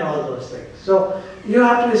represent all those things. So you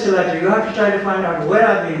have to be selective. You have to try to find out where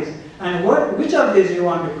are these and which of these you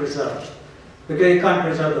want to preserve. Because you can't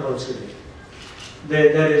preserve the whole city.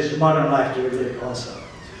 There is modern life to be lived also.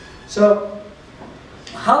 So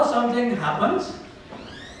how something happens,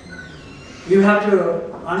 you have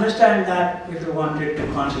to understand that if you want it to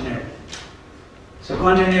continue. So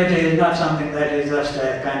continuity is not something that is just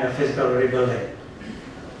a kind of physical rebuilding.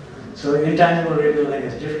 So intangible rebuilding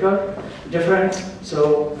is different.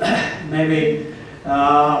 So maybe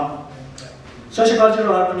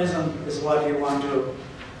sociocultural urbanism is what you want to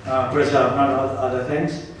preserve, not other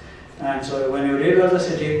things. And so when you rebuild the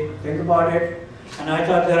city, think about it. And I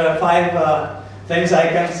thought there are 5 things I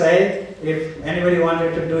can say if anybody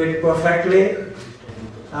wanted to do it perfectly.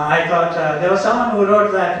 I thought there was someone who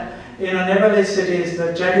wrote that Nepalese cities,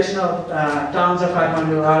 the traditional towns of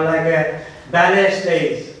Kathmandu are like a ballet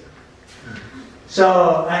stage.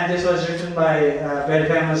 So, and this was written by a very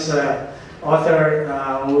famous author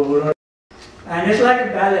who wrote, and it's like a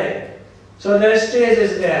ballet. So their stage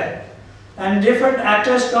is there. And different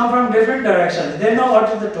actors come from different directions. They know what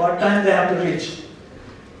time they have to reach.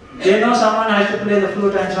 They know someone has to play the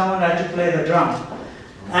flute and someone has to play the drum.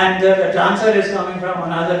 And the dancer is coming from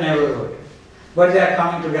another neighborhood. But they are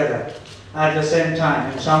coming together at the same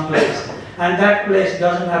time in some place. And that place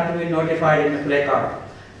doesn't have to be notified in a placard.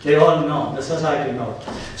 They all know, the society knows.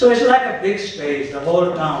 So it's like a big stage, the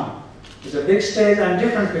whole town. It's a big stage and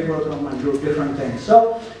different people come and do different things.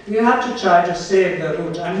 So you have to try to save the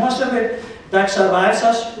roots. And most of it that survives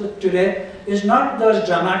us today is not those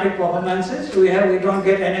dramatic performances. We don't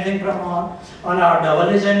get anything from on our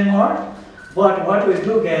davalis anymore. But what we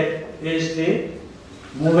do get is the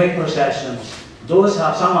moving processions. Those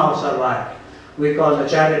have somehow survived. We call the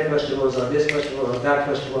chariot festivals or this festival or that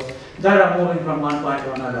festival. That are moving from one point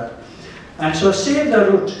to another. And so save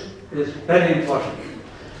the root is very important.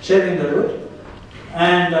 Saving the root.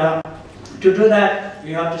 And to do that,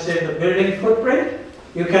 you have to save the building footprint.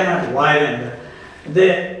 You cannot widen.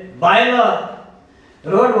 The bylaw,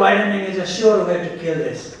 road widening is a sure way to kill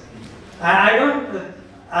this.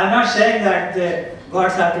 I'm not saying that the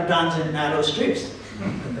gods have to dance in narrow streets.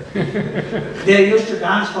 They used to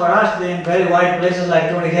dance for us in very wide places like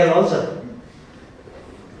Tony Hill also.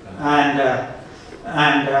 And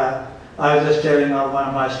I was just telling one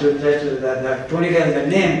of my students yesterday that Tony Hill, the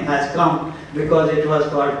name has come because it was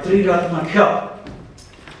called Triratna Kyo.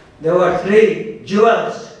 There were 3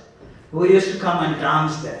 jewels who used to come and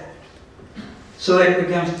dance there. So it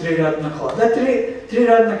becomes Triratna Kyo. The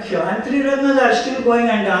Triratna Kyo. And 3 Ratnas are still going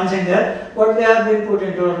and dancing there, but they have been put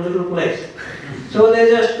into a little place. So they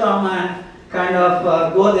just come and kind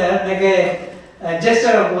of go there, make a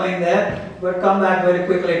gesture of going there, but come back very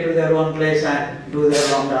quickly to their own place and do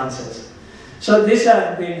their own dances. So these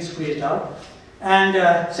are being squeezed out. And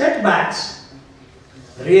setbacks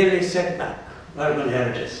really set back urban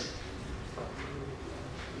heritage.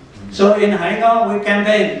 So in Hanigaon we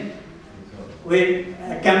campaigned. We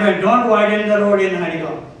campaigned, don't widen the road in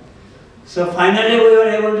Hanigaon. So finally we were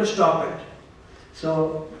able to stop it.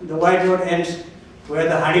 So the wide road ends where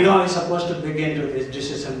the Hanigaon is supposed to begin to these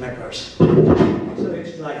decision makers. So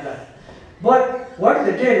it's like that. But what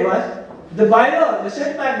they did was, the bylaw, the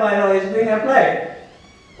setback bylaw is being applied.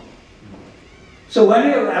 So when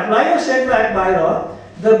you apply a setback bylaw,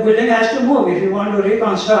 the building has to move. If you want to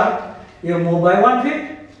reconstruct, you move by 1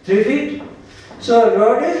 feet, 3 feet. So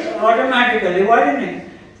road is automatically widening.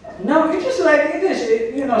 Now it is like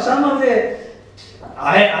this, you know, some of the,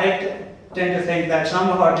 I tend to think that some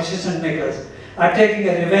of our decision makers are taking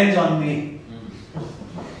a revenge on me.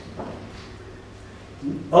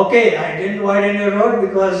 Okay, I didn't widen your road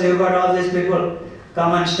because you got all these people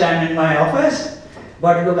come and stand in my office,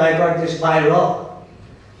 but look, I got this bylaw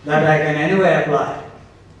that I can anyway apply.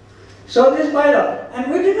 So this bylaw,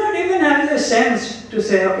 and we did not even have the sense to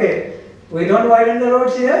say, okay, we don't widen the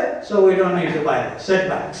roads here, so we don't need the bylaw,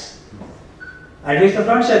 setbacks. At least the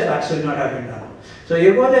front setbacks should not have been done. So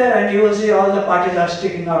you go there and you will see all the parties are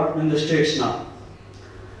sticking out in the streets now,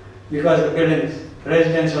 because the buildings,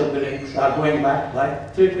 residential buildings, are going back by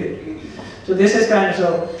 3 feet. So this is kind of,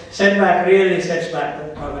 so setback really sets back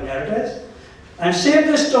the urban heritage. And save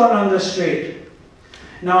the stone on the street.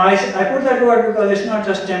 Now I put that word because it's not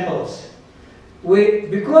just temples.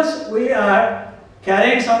 Because we are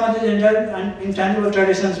carrying some of these intangible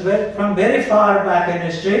traditions from very far back in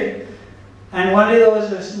history, and only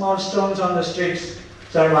those small stones on the streets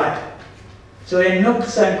survive. So in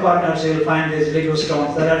nooks and corners you will find these little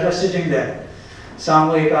stones that are just sitting there.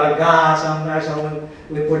 Some we call gas, some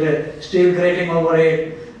we put a steel grating over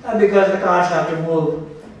it, because the cars have to move,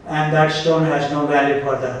 and that stone has no value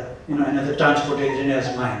for the, in the transport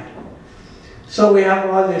engineer's mind. So we have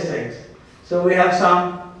all these things. So we have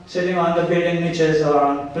some sitting on the building niches or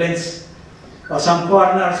on plinths, or some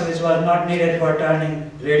corners which was not needed for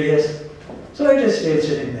turning radius. So it is still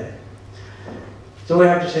sitting there. So we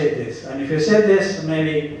have to save this. And if you save this,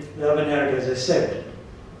 maybe the urban heritage is saved.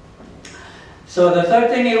 So the third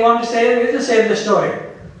thing you want to save is to save the story.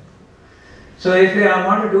 So if you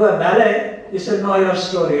want to do a ballet, you should know your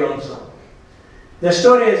story also. The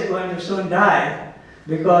story is going to soon die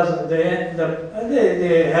because the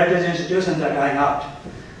heritage institutions are dying out.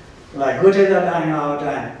 Like Gutis are dying out,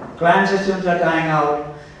 and clan systems are dying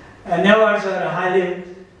out, and Nevers are highly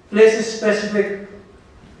place-specific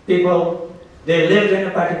people. They lived in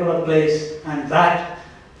a particular place, and that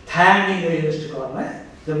Thani they used to call it,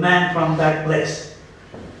 the man from that place.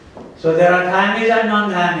 So there are Thanis and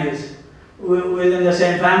non-Thanis within the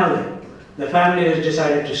same family. The family has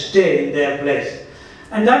decided to stay in their place.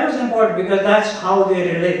 And that was important because that's how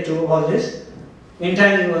they relate to all this.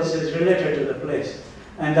 Intangibles is related to the place.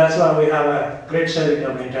 And that's why we have a great setting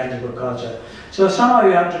of intangible culture. So somehow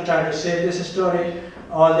you have to try to save this story.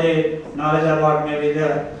 All the knowledge about maybe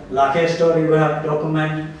the Lake story we have to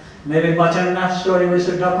document. Maybe Machannath story we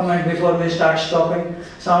should document before we start stopping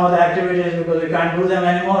some of the activities because we can't do them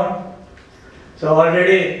anymore. So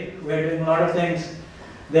already we are doing a lot of things.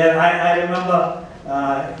 There, I remember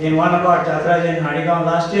in one of our jatras in Hanigaon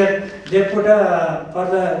last year, they put for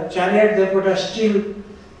the chariot, they put a steel,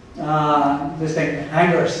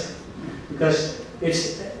 hangers. Because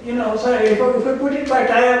it's, so if we put it by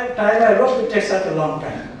tie by rope, it takes such a long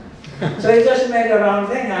time. So you just make a round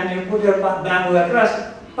thing and you put your bamboo across,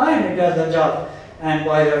 fine, it does the job. And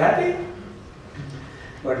boys are happy.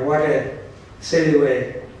 But what a silly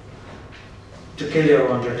way to kill your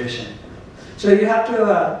own tradition. So you have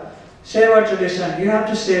to save our tradition, you have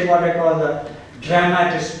to save what I call the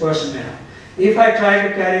dramatis personae. If I try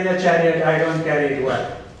to carry the chariot, I don't carry it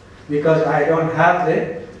well. Because I don't have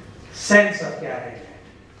the sense of carrying it.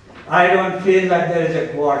 I don't feel like there is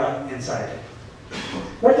a god inside it.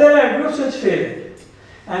 But there are groups which feel it.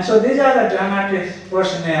 And so these are the dramatis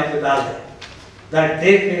personae of the ballet. That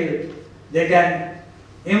they feel they can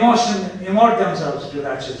emote themselves to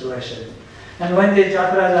that situation. And when the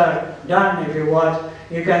jatras are done, if you watch,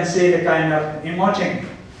 you can see the kind of emoting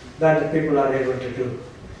that the people are able to do.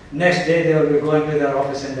 Next day they will be going to their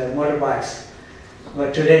office in their motorbikes.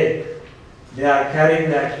 But today, they are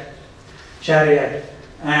carrying that chariot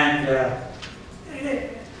and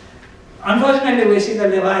unfortunately we see the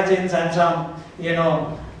Leviathans and some,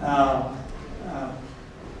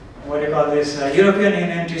 what do you call this, European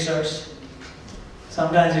Union t-shirts.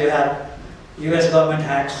 Sometimes you have US government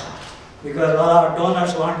hats because all our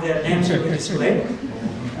donors want their names to be displayed.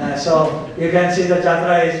 So you can see the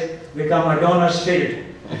jatra is become a donor's field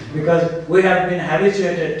because we have been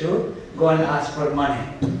habituated to go and ask for money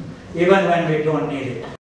even when we don't need it.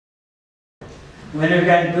 when you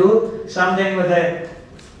can do something with a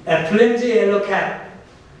flimsy yellow cap?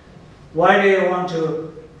 Why do you want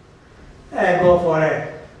to go for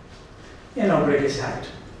a, British hat?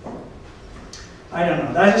 I don't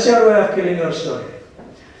know. That's a sure way of killing your story.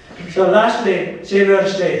 So lastly, save your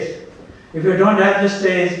stage. If you don't have the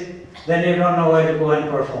stage, then you don't know where to go and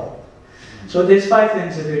perform. So these 5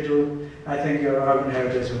 things if you do, I think your urban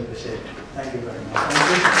heritage will be saved. Thank you very much.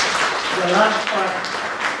 The last part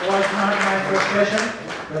was not my frustration.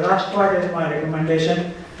 The last part is my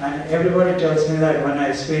recommendation. And everybody tells me that when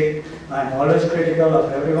I speak, I'm always critical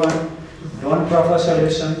of everyone. Don't proffer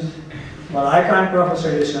solutions. Well, I can't proffer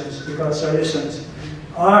solutions because solutions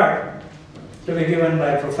are to be given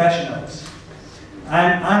by professionals.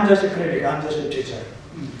 And I'm just a critic, I'm just a teacher.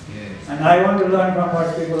 And I want to learn from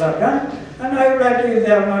what people have done. And I would like to, if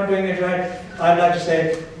they are not doing it right, I'd like to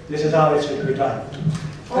say, this is how it should be done.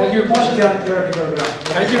 Thank you. Mostly on theoretical ground.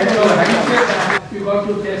 Thank you. We got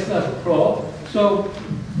to test the Prof. So,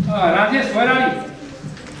 Rajesh, where are you?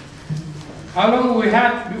 How long we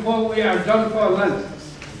have before we are done for lunch?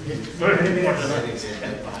 20 minutes.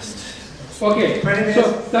 Okay, so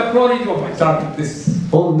the floor is open. Start this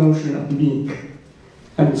whole notion of meek.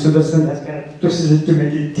 And Sudarshan has kind of twisted it to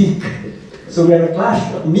make it teak. So we have a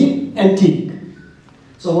clash of meek and teak.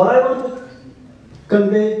 So what I want to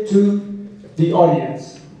convey to the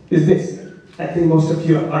audience is this. I think most of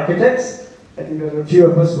you are architects. I think there are a few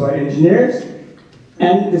of us who are engineers.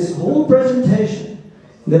 And this whole presentation,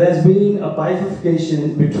 there has been a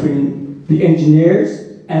bifurcation between the engineers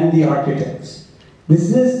and the architects.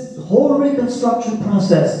 This whole reconstruction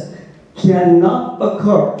process cannot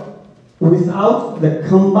occur without the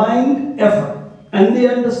combined effort and the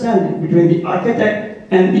understanding between the architect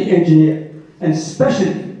and the engineer. And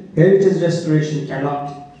especially, heritage restoration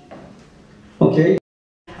cannot. Okay?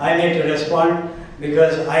 I need to respond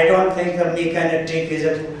because I don't think the meek and a teak is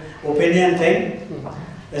an opinion thing.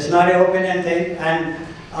 It's not an opinion thing. And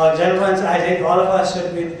gentlemen, I think all of us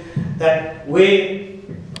should be that we,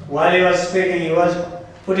 while he was speaking, he was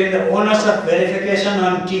putting the onus of verification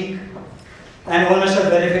on teak and onus of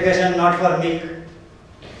verification not for meek.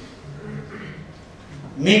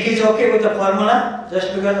 Meek is okay with the formula,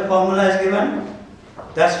 just because the formula is given.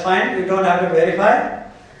 That's fine, you don't have to verify.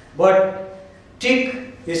 But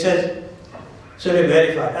teak, he says, should be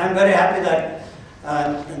verified. I'm very happy that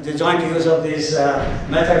the joint use of these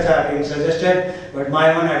methods are being suggested, but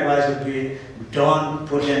my own advice would be don't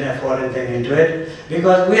put in a foreign thing into it,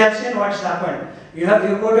 because we have seen what's happened. You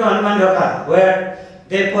go to Hanuman, where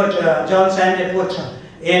they put, John Sandy put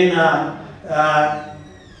in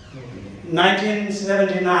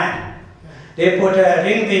 1979, they put a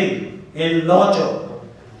ring beam in Locho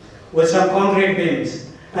with some concrete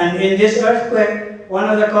beams. And in this earthquake, one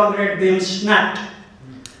of the concrete beams snapped.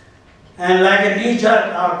 And like a knee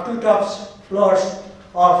jerk, our 2 top floors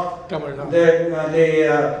of the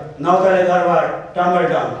Naukale Darbar tumbled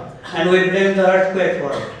down. And we blamed the earthquake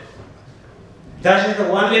for it. That is the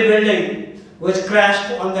only building which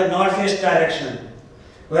crashed on the northeast direction,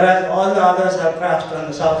 whereas all the others have crashed on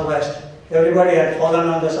the southwest. Everybody had fallen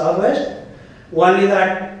on the southwest, only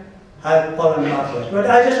that had fallen northwest. But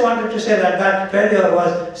I just wanted to say that that failure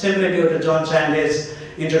was simply due to John Sandy's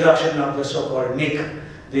introduction of the so-called meek,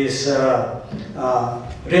 this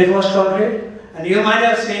reinforced concrete. And you might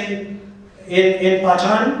have seen in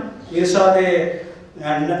Patan, you saw the,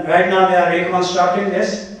 right now they are reconstructing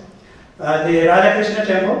this, the Radhakrishna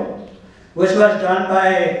temple, which was done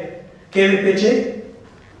by K.V. Pichi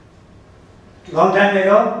long time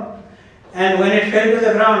ago. And when it fell to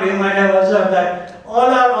the ground, you might have observed that all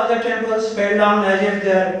our other temples fell down as if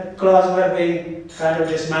their claws were being kind of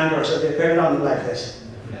dismantled, so they fell down like this.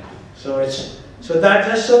 So that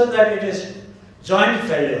just shows that it is joint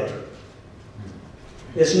failure.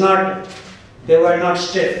 It's not, they were not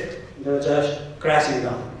stiff, they were just crashing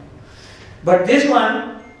down. But this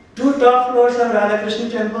one, 2 top floors of Radhakrishna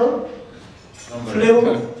temple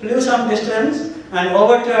flew some distance and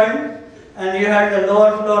overturned, and you had the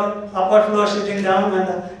lower floor, upper floor sitting down,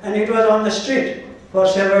 and it was on the street for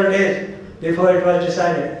several days before it was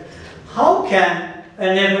decided. How can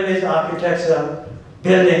a Nepalese architectural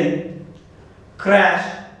building crash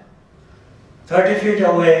 30 feet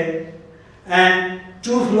away and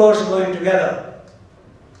 2 floors going together?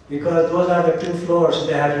 Because those are the 2 floors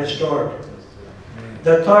they had restored.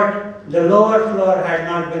 The lower floor had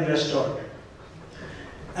not been restored.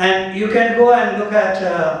 And you can go and look at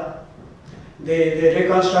the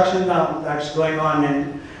reconstruction now that's going on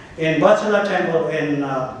in Bachelor temple in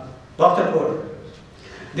Bhaktapur.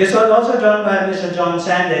 This was also done by Mr. John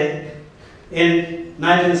Sandy in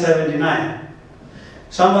 1979.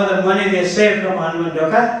 some of the money they saved from Hanuman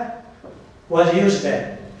was used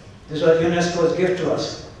there. This was UNESCO's gift to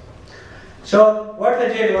us. So what they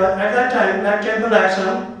did was, at that time, that temple had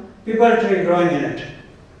some peepal tree growing in it.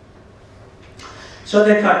 So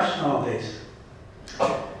they cut some of these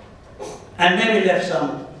and maybe left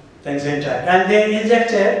some things intact. And they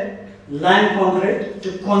injected lime concrete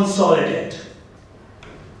to consolidate.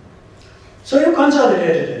 So you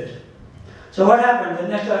consolidated it. So what happened? The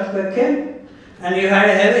next earthquake came and you had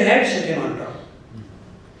a heavy head sitting on top.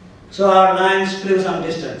 So our lines flew some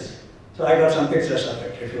distance. So I got some pictures of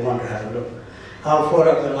it if you want to have a look. How 4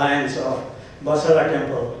 of the lines of Bachelor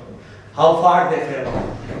temple, how far they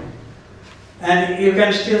fell. And you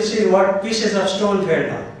can still see what pieces of stone fell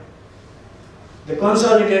down. The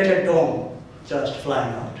consolidated dome just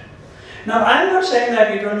flying out. Now I'm not saying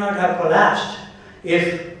that it would not have collapsed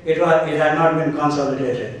if it had not been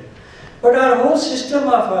consolidated. But our whole system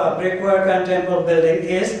of brickwork and temple building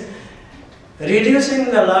is reducing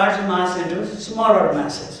the large mass into smaller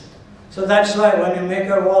masses. So that's why when you make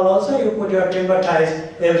a wall also, you put your timber ties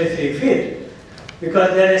every 3 feet.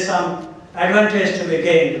 Because there is some advantage to be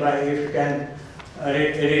gained by if you can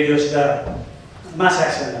reduce the mass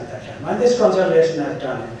action at that time. And this consolidation has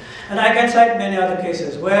done it. And I can cite many other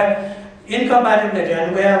cases where incompatibility,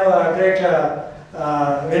 and we have a great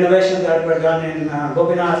renovations that were done in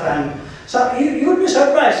Gopinath, and so you would be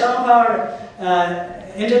surprised. Some of our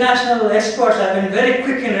international experts have been very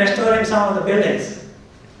quick in restoring some of the buildings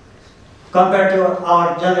compared to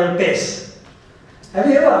our general pace. Have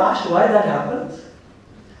you ever asked why that happens?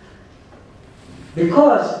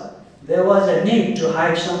 Because there was a need to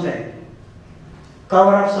hide something,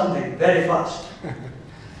 cover up something very fast.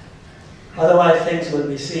 Otherwise things will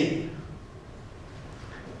be seen.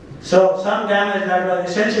 So some damage that was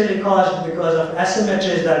essentially caused because of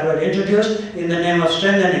asymmetries that were introduced in the name of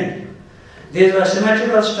strengthening. These were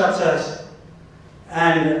symmetrical structures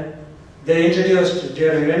and they introduced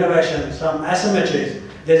during renovation some asymmetries.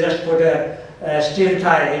 They just put a steel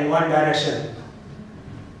tie in one direction.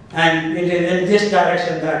 And it is in this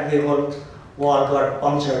direction that the whole wall got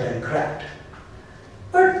punctured and cracked.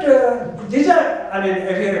 But these are, I mean,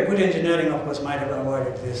 if you have good engineering, of course, might have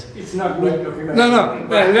avoided this. It's not good. No,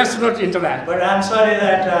 let's not into that. But I'm sorry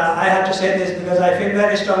that I have to say this because I feel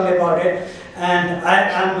very strongly about it. And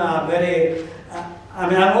I'm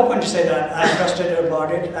I'm open to say that I'm frustrated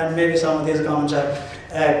about it. And maybe some of these comments are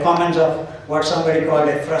comments of what somebody called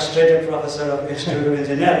a frustrated professor of Institute of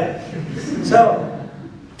Engineering. So,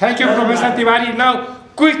 thank you, Professor Tiwari. Now,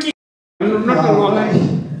 quickly.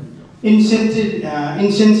 Insensitive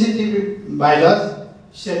bylaws,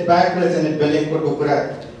 setback and building code कुरा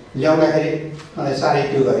ल्याउँदाखेरि मलाई साह्रै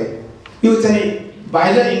त्यो गरे यो चाहिँ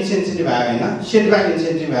bylaw insensitive आयो हैन setback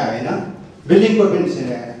insensitive आयो हैन building code पनि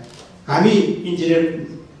insensitive आयो हामी इन्जिनियर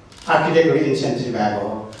आर्किटेक्टहरु insensitive भएको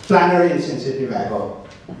हो प्लानर insensitive भएको हो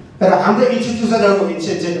तर हाम्रो इन्स्टिट्युसनहरुको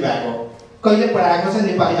insensitive भएको कहिले पढाएको छ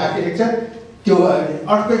नेपाली आर्किटेक्चर त्यो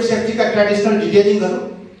अर्थक्वेक सेफ्टीका ट्रेडिसनल डिटेलिङहरु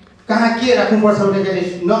कहाँ के राख्नुपर्छ भनेर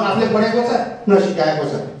न आफूले पढेको छ न सिकाएको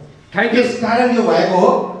छ त्यस कारण यो भएको हो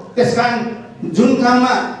त्यसकारण जुन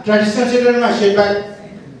ठाउँमा ट्रेडिसनल सेटलमा सेटब्याक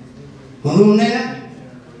हुनु हुँदैन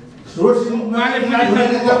रोड सिमेन्टमा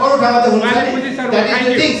अरु ठाउँमा त हुन्छ नि that is the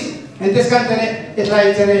things end त्यसकारण चाहिँ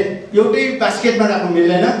यसलाई चाहिँ एउटै बास्केटमा राख्नु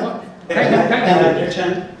मिल्दैन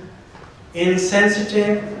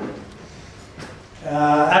insensitive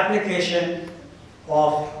application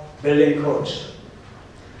of building codes.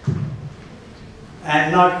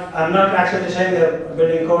 And I'm not actually saying the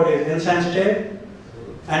building code is insensitive,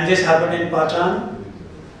 and this happened in Patan,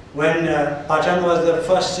 when Patan was the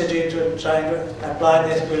first city to try to apply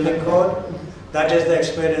this building code. That is the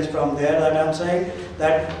experience from there that I'm saying,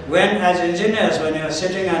 that when as engineers, when you're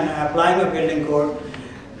sitting and applying a building code,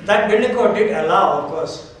 that building code did allow, of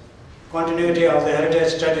course, continuity of the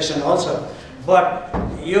heritage tradition also, but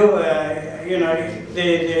the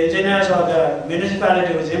engineers or the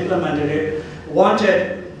municipality which implemented it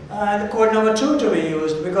wanted the code number 2 to be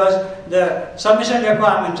used because the submission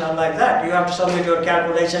requirements are like that. You have to submit your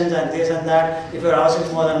calculations and this and that if your house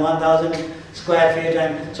is more than 1,000 square feet,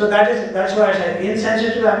 and so that's why I said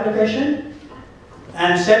insensitive application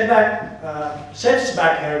and sets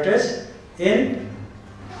back heritage in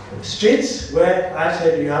streets where I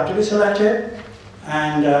said you have to be selected,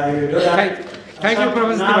 and if you do that. Thank you,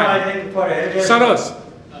 Professor. Now I think for heritage. Saros.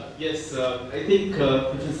 Yes, I think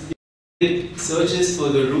it searches for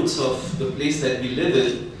the roots of the place that we live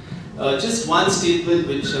in. Just one statement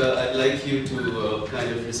which I'd like you to kind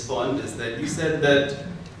of respond is that you said that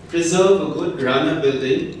preserve a good Rana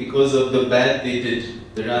building because of the bad they did,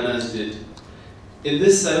 the Ranas did. in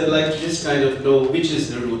this, I would like to just kind of know which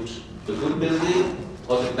is the route, the good building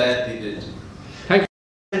or the bad they did. Thank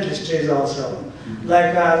you. Histories also.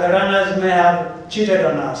 Like the runners may have cheated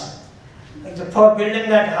on us. For building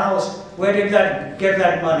that house, where did that get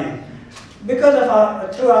that money? Because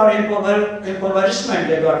of through our impoverishment,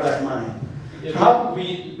 they got that money. Yeah,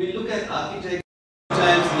 we look at architecture,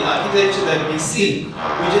 sometimes the architecture that we see,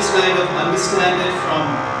 we just kind of understand it from,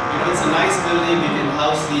 it's a nice building, we can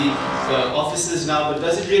house the offices now, but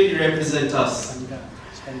does it really represent us?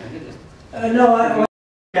 No, I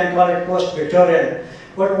can call it post-Victorian.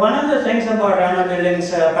 But one of the things about Rana buildings,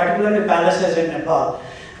 particularly palaces in Nepal,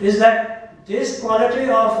 is that this quality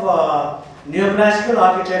of neoclassical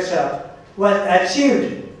architecture was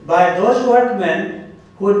achieved by those workmen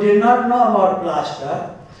who did not know about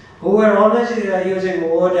plaster, who were always using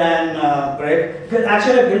wood and brick.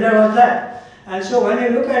 Actually, a builder was that. And so when you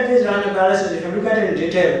look at these Rana palaces, if you look at it in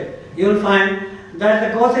detail, you'll find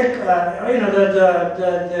that the Gothic,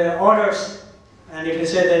 the orders, and if you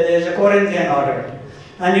say that there is a Corinthian order,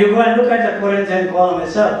 and you go and look at the Corinthian column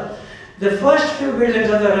itself, the first few buildings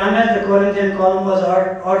of the Rana, the Corinthian column was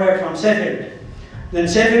ordered from Sheffield. Then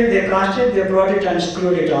Sheffield, they cast it, they brought it and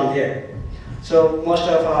screwed it on here. So most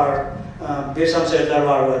of our Bishalnagar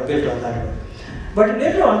Darbar were built on that way. But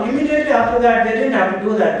later on, immediately after that, they didn't have to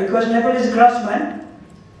do that because Nepalese craftsmen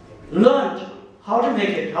learned how to make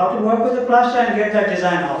it, how to work with the plaster and get that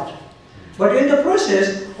design out. But in the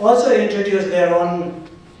process, also introduced their own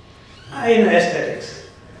aesthetics.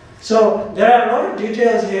 So there are a lot of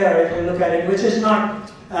details here, if you look at it, which is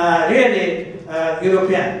not really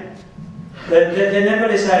European. The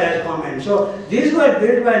Nepalese side has come in. So these were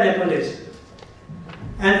built by Nepalese.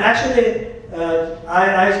 And actually,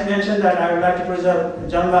 I mentioned that I would like to preserve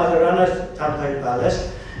Janbahadur Rana's Thapthai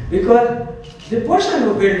Palace because the person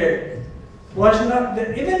who built it was not,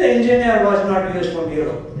 even the engineer was not used from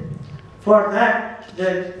Europe. For that,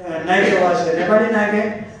 the Nage was the Nepali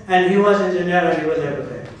Nage, and he was engineer and he was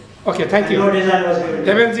everything. Okay, thank you. No design was given.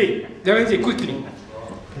 Devanji, quickly.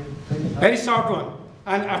 Very short one.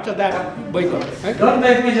 And after that, boycott. Right? Don't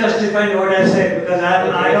make me just define what I say because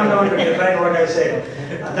I don't want to define what I say.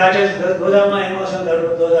 That is, those are my emotions,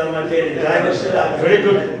 those are my feelings. I will still have. Very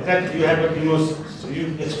good that you have emotions. So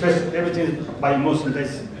you express everything by emotion.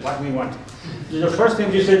 That's what we want. The first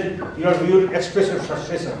thing you said, you express your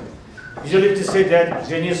frustration. Usually to say that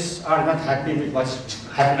geniuses are not happy with what's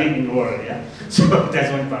happening in the world. Yeah. So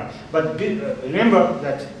that's one part. But remember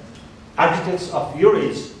that architects of your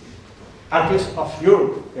age, artists of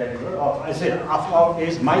your caliber, I say of our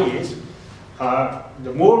age, my age,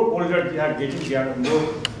 the more older they are getting, they are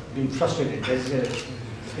more being frustrated. That's a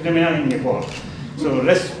phenomenon in Nepal. So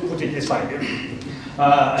let's put it aside.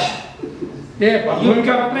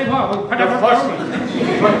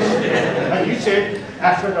 You said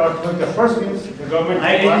after the earthquake, the first things the government.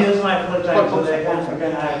 I didn't use my full time, so they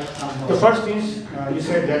can have. The first things you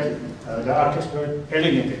said that the artists were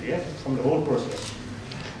alienated, yeah, from the whole process.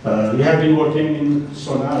 We have been working in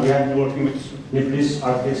SONA, we have been working with Nepalese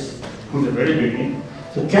artists from the very beginning.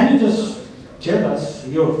 So can you just tell us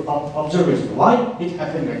your observation, why it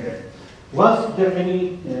happened like that? Was there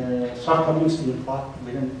any shortcomings in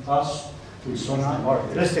between us, with SONA, or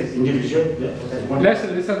let's say individual? Yeah, let's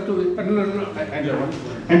listen to it.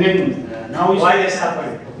 And then now why this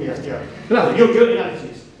happened? Yeah. No, your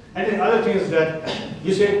analysis. And then other things that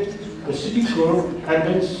you said the city core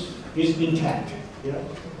convents is intact. Yeah.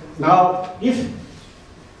 Now, if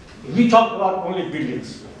we talk about only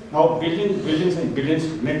buildings, now buildings and buildings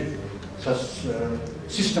make such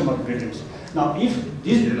system of buildings. Now, if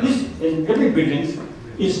this in every building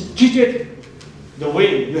is treated the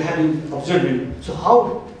way you have been observing, so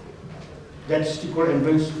how that city core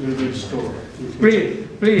entrance will be restored?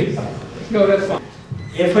 Please. No, that's fine.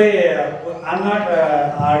 If I'm not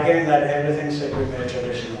arguing that everything should be made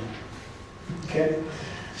traditional. Okay.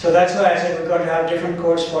 So that's why I said we're going to have different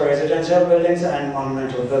codes for residential buildings and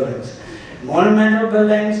monumental buildings. Monumental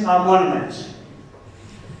buildings are monuments.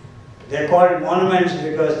 They're called monuments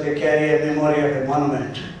because they carry a memory of a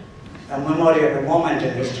monument, a memory of a moment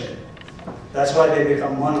in history. That's why they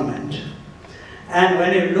become monument. And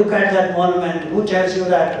when you look at that monument, who tells you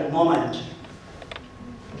that moment?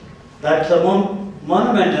 That the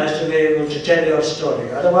monument has to be able to tell your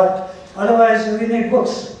story. Otherwise we need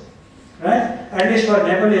books. Right? At least for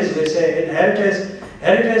Nepalese, we say in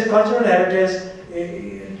heritage, cultural heritage,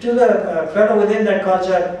 to the fellow within that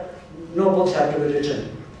culture, no books have to be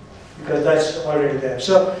written because that's already there.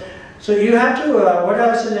 So you have to, what I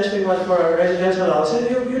was suggesting was for residential houses,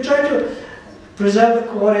 you try to preserve the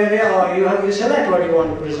core area, or you select what you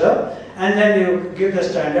want to preserve, and then you give the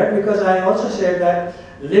standard, because I also said that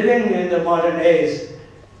living in the modern age,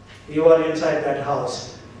 you are inside that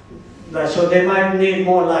house. So they might need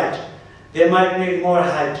more light, they might need more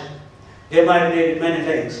height, they might need many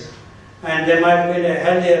things. And they might need a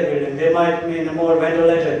healthier building, they might need a more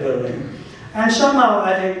ventilated building. And somehow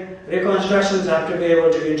I think reconstructions have to be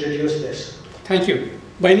able to introduce this. Thank you.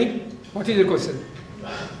 Baini, what is your question?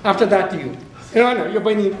 After that, you. No, your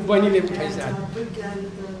Baini replies that. The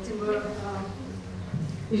timber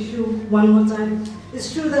issue one more time.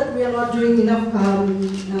 It's true that we are not doing enough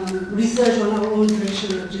research on our own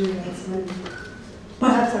traditional materials, and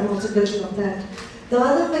perhaps I'm also guilty of that. The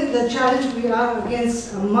other thing, the challenge we are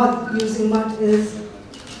against mud, using mud, is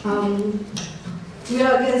we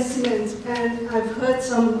are against cement. And I've heard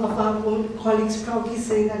some of our own colleagues proudly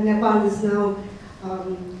say that Nepal is now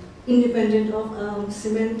independent of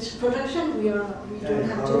cement production. We don't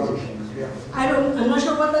have to. I'm not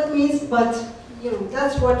sure what that means, but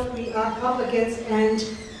that's what we are up against. And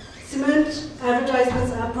cement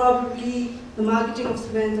advertisements are probably the marketing of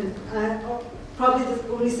cement, and probably the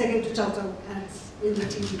only second to Tata ads in the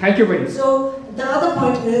TV. Thank you, Baini. So the other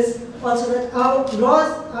point is also that our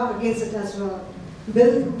laws are against it as well.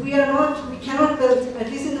 We cannot build, at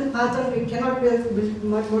least in the pattern, we cannot build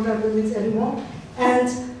mortar buildings anymore. And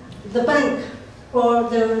the bank or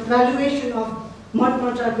the valuation of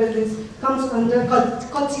mortar buildings comes under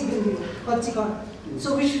Kotsi building, Kotsi Kor,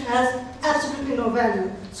 so which has absolutely no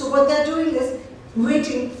value. So what they're doing is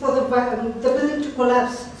waiting for the building to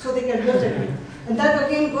collapse so they can build it. And that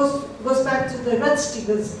again goes back to the red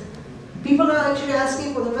stickers. People are actually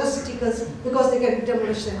asking for the red stickers because they can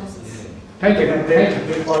demolish their houses. Thank you.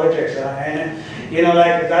 Big politics, and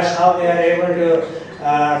like that's how they are able to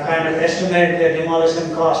kind of estimate the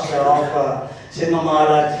demolition cost of Cinema Mall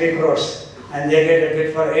at 3 crores, and they get a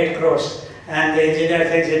bid for 8 crores, and the engineer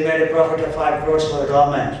thinks he made a profit of 5 crores for the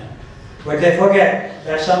government. But they forget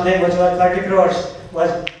that something which was 30 crores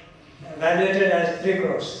was evaluated as 3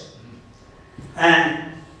 crores.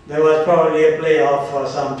 And there was probably a play of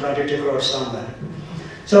some 22 crores somewhere.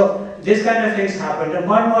 So these kind of things happen. The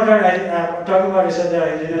mud mortar, I'm talking about research, there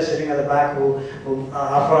are engineers sitting at the back who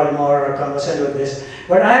are probably more conversant with this.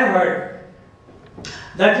 But I have heard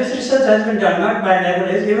that this research has been done not by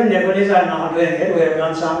Nepalese, even Nepalese are now doing it. We have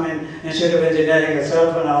done some in Institute of Engineering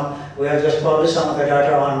itself, and now we have just published some of the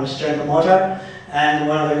data on strength mortar, and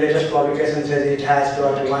one of the latest publications says it has 2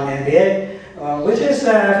 to 1 MBA, which is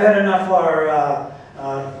fair enough for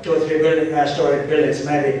 2 or 3 story buildings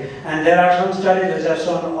maybe. And there are some studies which have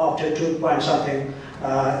shown up to 2 point something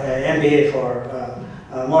MBA for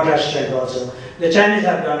mortar strength also. The Chinese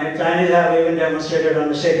have done it. Chinese have even demonstrated on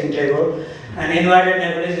the shaking table and invited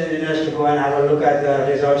Nepalese engineers to go and have a look at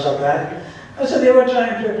the results of that. So they were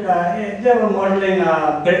trying to, they were modeling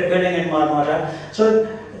building in mud mortar. So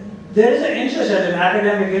there is an interest, an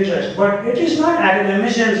academic interest, but it is not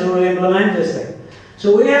academicians who implement this thing.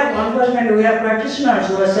 So we have, unfortunately, we have practitioners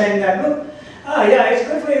who are saying that, look, yeah, it's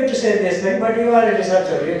good for you to say this thing, but you are a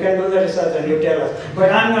researcher. You can do the research and you tell us.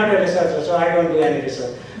 But I'm not a researcher, so I don't do any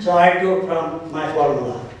research. So I do from my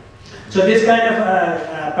formula. So these kind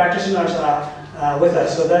of practitioners are with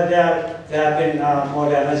us, so that they have been more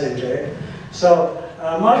damaging to it. So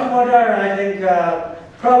mud mortar, I think,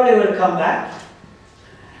 probably will come back,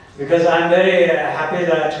 because I'm very happy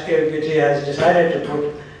that KPT has decided to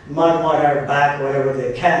put mud mortar back wherever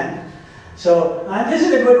they can. So this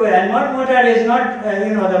is a good way. And mud mortar is not,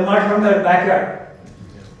 the mud from your backyard,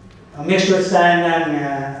 mixed with sand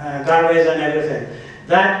and garbage and everything.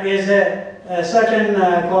 That is a certain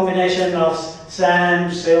combination of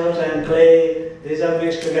sand, silt, and clay. These are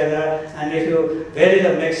mixed together, and if you vary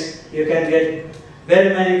the mix, you can get very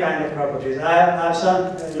many kind of properties.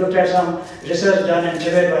 I've looked at some research done in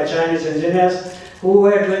Tibet by Chinese engineers who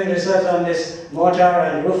were doing research on this mortar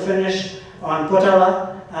and roof finish on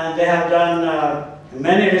Potala, and they have done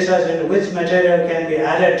many research into which material can be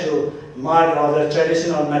added to mud or the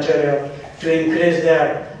traditional material to increase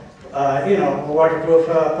their waterproof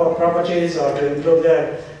properties, or to improve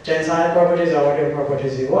their tensile properties, or whatever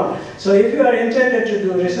properties you want. So if you are intended to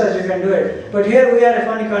do research, you can do it. But here we are a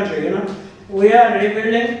funny country, We are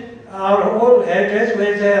rebuilding our whole heritage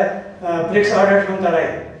with bricks ordered from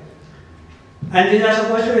Tarai. And these are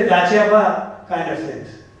supposed to be Dachiapa kind of things.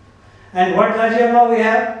 And what Dachiapa we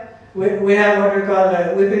have? We have what we call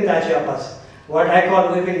whipping Dachiapas. What I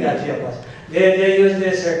call whipping Dachiapas. They use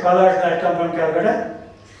these colors that come from Calcutta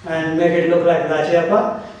and make it look like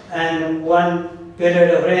Dachiapa. And one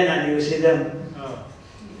period of rain and you see them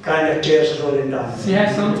kind of tears rolling down. She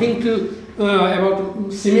has something to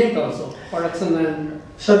about cement also. production and...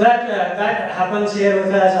 So that happens here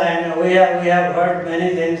with us, and we have heard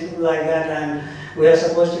many things like that, and we are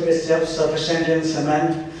supposed to be self-sufficient in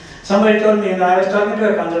cement. Somebody told me, I was talking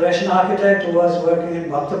to a conservation architect who was working in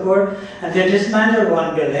Bhaktapur, and they dismantled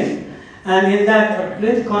one building, and in that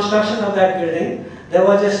construction of that building, there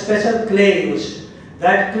was a special clay used.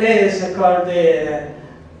 That clay is called the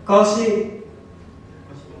Kausi,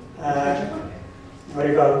 what do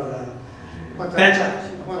you call it? Pancha.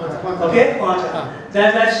 Okay, Pancha.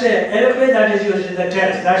 That's the yellow clay that is used in the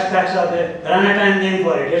terrace. That's the Ranatine name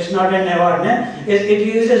for it. It's not a Neva name. It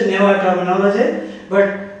uses Neva terminology,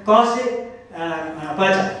 but Kausi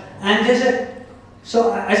Pancha. And they said,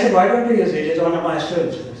 so I said, why don't you use it? It's one of my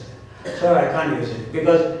students. So I can't use it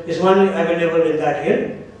because it's only available in that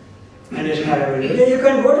hill and it's not available. You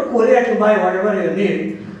can go to Korea to buy whatever you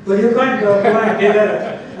need, but you can't go and dig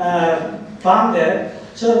a farm there.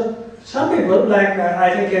 So some people, like I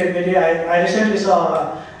think I recently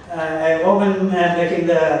saw a woman making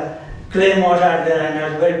the clay mortar there, and I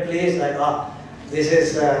was very pleased, like, oh, this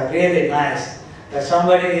is really nice. That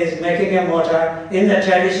somebody is making a mortar in the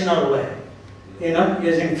traditional way, you know,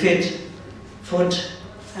 using foot,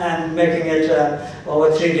 and making it over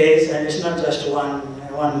 3 days, and it's not just one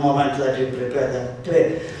moment that you prepare the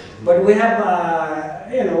clay. But we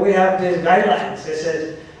have, you know, we have these guidelines. It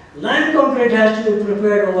says lime concrete has to be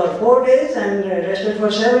prepared over 4 days and rested for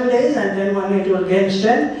 7 days, and then when it will gain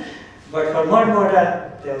strength. But for mud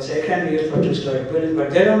mortar, they will say it can be used for two-story building,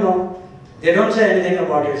 but they don't know. They don't say anything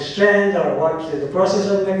about its strength or what is the process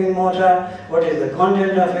of making mortar, what is the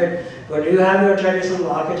content of it. But you have your traditional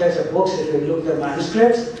architecture books, if you look at the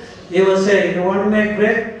manuscripts, you will say, if you want to make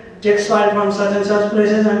brick, take soil from such and such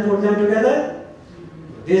places and put them together.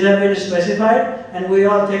 These have been specified, and we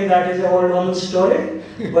all think that is an old woman's story,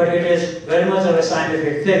 but it is very much of a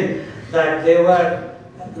scientific thing, that they were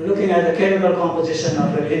looking at the chemical composition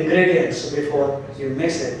of the ingredients before you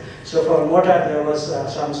mix it. So for mortar, there was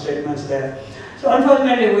some statements there. So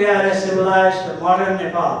unfortunately, we are a civilized, modern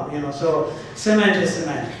Nepal, you know, so cement is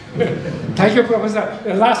cement. Thank you,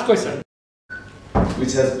 Professor. Last question.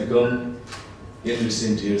 Which has become in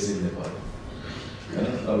recent years in Nepal. There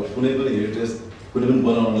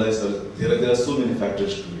are so many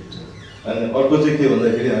factors to it. And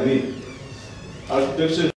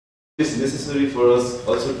architecture is necessary for us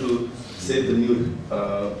also to save the new,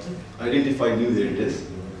 identify new heritage,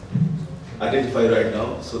 identify right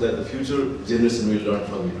now, so that the future generation will learn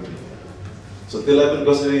from it. So त्यसलाई पनि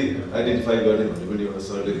कसरी identify गर्ने भन्ने पनि एउटा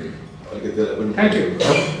सरले अलिकति त्यसलाई पनि. Thank you.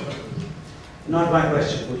 Not my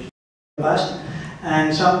question. Past,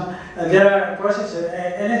 and some there are processes.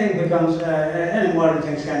 Anything becomes any modern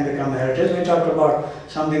things can become heritage. We talked about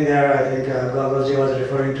something there. I think Gogolji was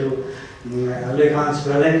referring to Lekhan's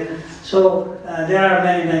building. So there are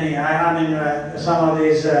many. I mean, some of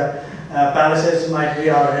these palaces might be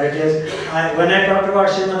our heritage. When I talked about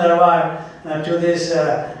Shima to this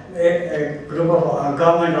a group of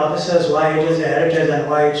government officers, why it is a heritage and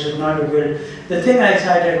why it should not be built, the thing I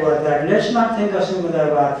cited was that let's not think of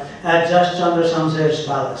Shima as just Chandra Shamsher's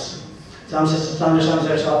palace, Chandra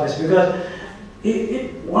Shamsher's office, because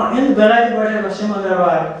in the Bharati Budget of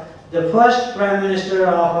Shima, the first Prime Minister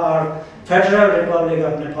of our Federal Republic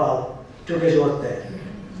of Nepal took his oath there.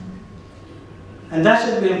 And that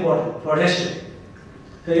should be important for history.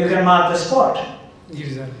 So you can mark the spot.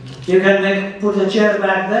 You can put the chair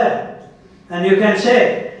back there. And you can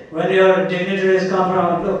say, when your dignitaries come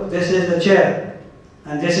from, look, this is the chair,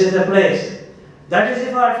 and this is the place. That is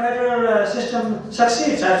if our federal system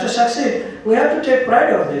succeeds, has to succeed. We have to take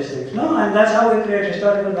pride of these things, no? And that's how we create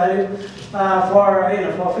historical value for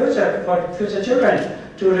future children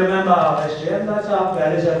to remember our history, and that's how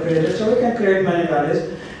values are created. So we can create many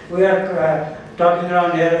values. We are talking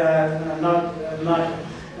around here, not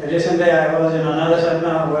recently I was in another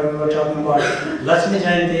seminar where we were talking about Lakshmi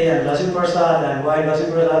Jayanti and Lakshmi Prasad, and why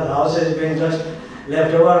Lakshmi Prasad's house is being just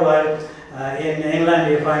left over, while in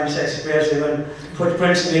England you find Shakespeare's even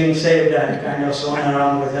footprints being saved and kind of sewn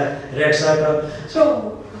around with a red circle.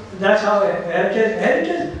 So that's how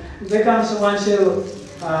heritage becomes once you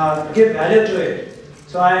give value to it.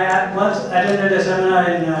 So I once attended a seminar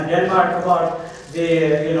in Denmark about the,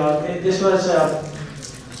 this was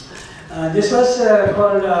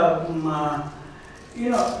called,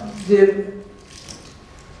 the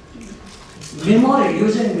memory,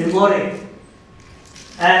 using memory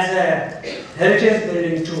as a heritage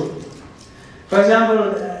building tool. For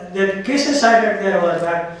example, the cases cited there was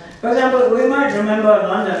that, for example, we might remember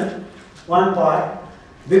London, one part,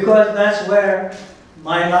 because that's where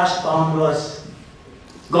my last pound was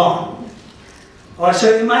gone. Or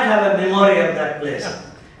so you might have a memory of that place.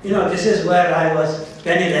 this is where I was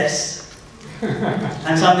penniless.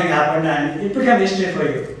 And something happened and it became history for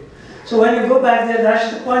you. So when you go back there,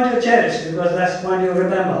 that's the point you cherish, because that's the point you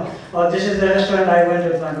remember. Or this is the restaurant I went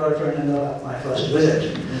with my girlfriend in my first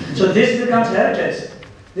visit. So this becomes heritage.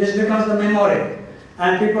 This becomes the memory.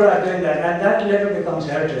 And people are doing that. And that later becomes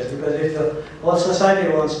heritage, because if the whole society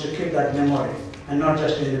wants to keep that memory, and not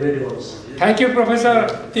just individuals. Thank you, Professor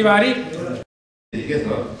Tiwari.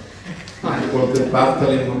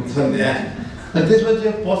 And त्यसपछि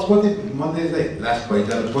पशुपति मन्दिर चाहिँ last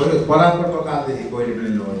भइसक्यो पहिलो बराबरको कालदेखि कहिले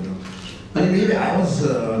पनि नभएन अनि मेबी आई वाज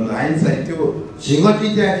हाइन्डसाइट त्यो झिङ्गटी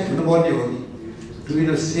चाहिँ हुनुपर्ने हो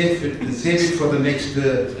कि save it for the next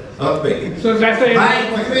earthquake. So that's the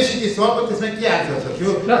my curiosity is what त्यसमा के आन्सर छ त्यो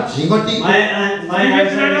झिङ्गटी my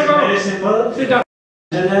answer is very simple.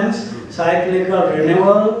 Maintenance, cyclical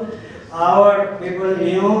renewal. Our people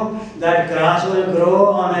knew that grass will grow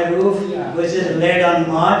on a roof which is laid on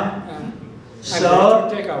mud. So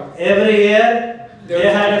every year they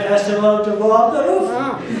had a festival to go up the roof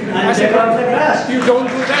and take out the grass. You don't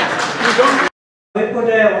do that. You don't. We put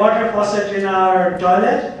a water faucet in our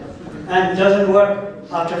toilet and it doesn't work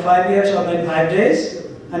after 5 years or maybe 5 days,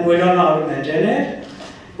 and we don't know how to maintain it.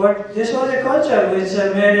 But this was a culture which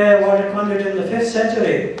made a water conduit in the 5th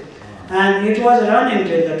century, and it was running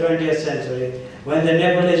till the 20th century when the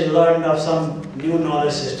Nepalese learned of some new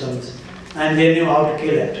knowledge systems and they knew how to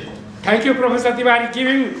kill it. Thank you, Professor Tiwari. Give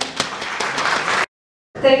him.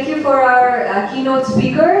 Thank you for our keynote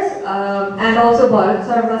speakers and also Bharat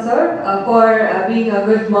Sharma sir for being a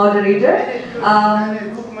good moderator.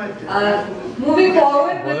 Moving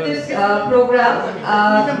forward with this program,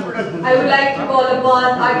 I would like to call upon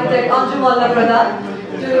architect Chandraman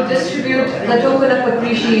Maskey to distribute the token of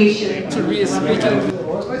appreciation. To be speaking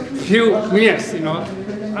few minutes,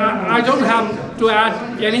 I don't have to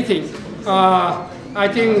add anything. I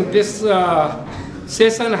think this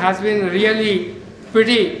session has been really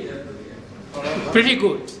pretty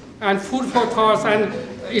good and food for thoughts, and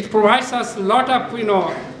it provides us a lot of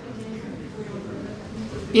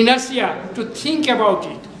inertia to think about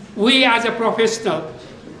it. We as a professional,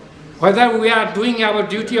 whether we are doing our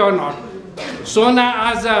duty or not, SONA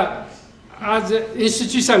as an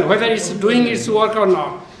institution, whether it's doing its work or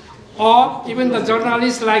not, or even the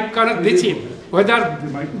journalists like Contradictions, whether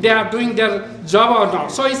they are doing their job or not.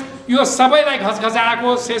 So it's यो सबैलाई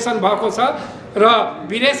घचघचाएको session भएको छ र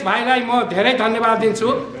वीरेश भाइलाई म धेरै धन्यवाद दिन्छु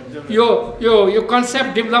यो यो यो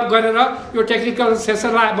concept develop गरेर यो technical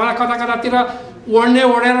सेसनलाई मलाई कता कतातिर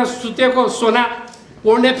ओढेर सुतेको सोना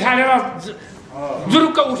ओढ्ने फ्यालेर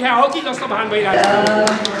जुरुक्क उठ्या हो कि जस्तो भान भइरहेको छ।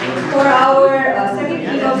 For our second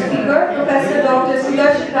keynote speaker, Professor Dr.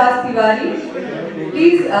 Sudarshan Raj Tiwari,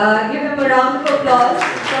 please give him a round of applause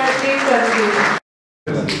for a great presentation.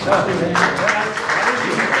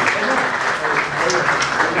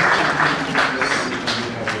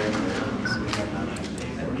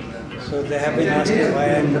 So they have been asking why I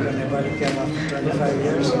am in Nepal camp after 25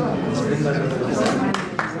 years. It's because of this.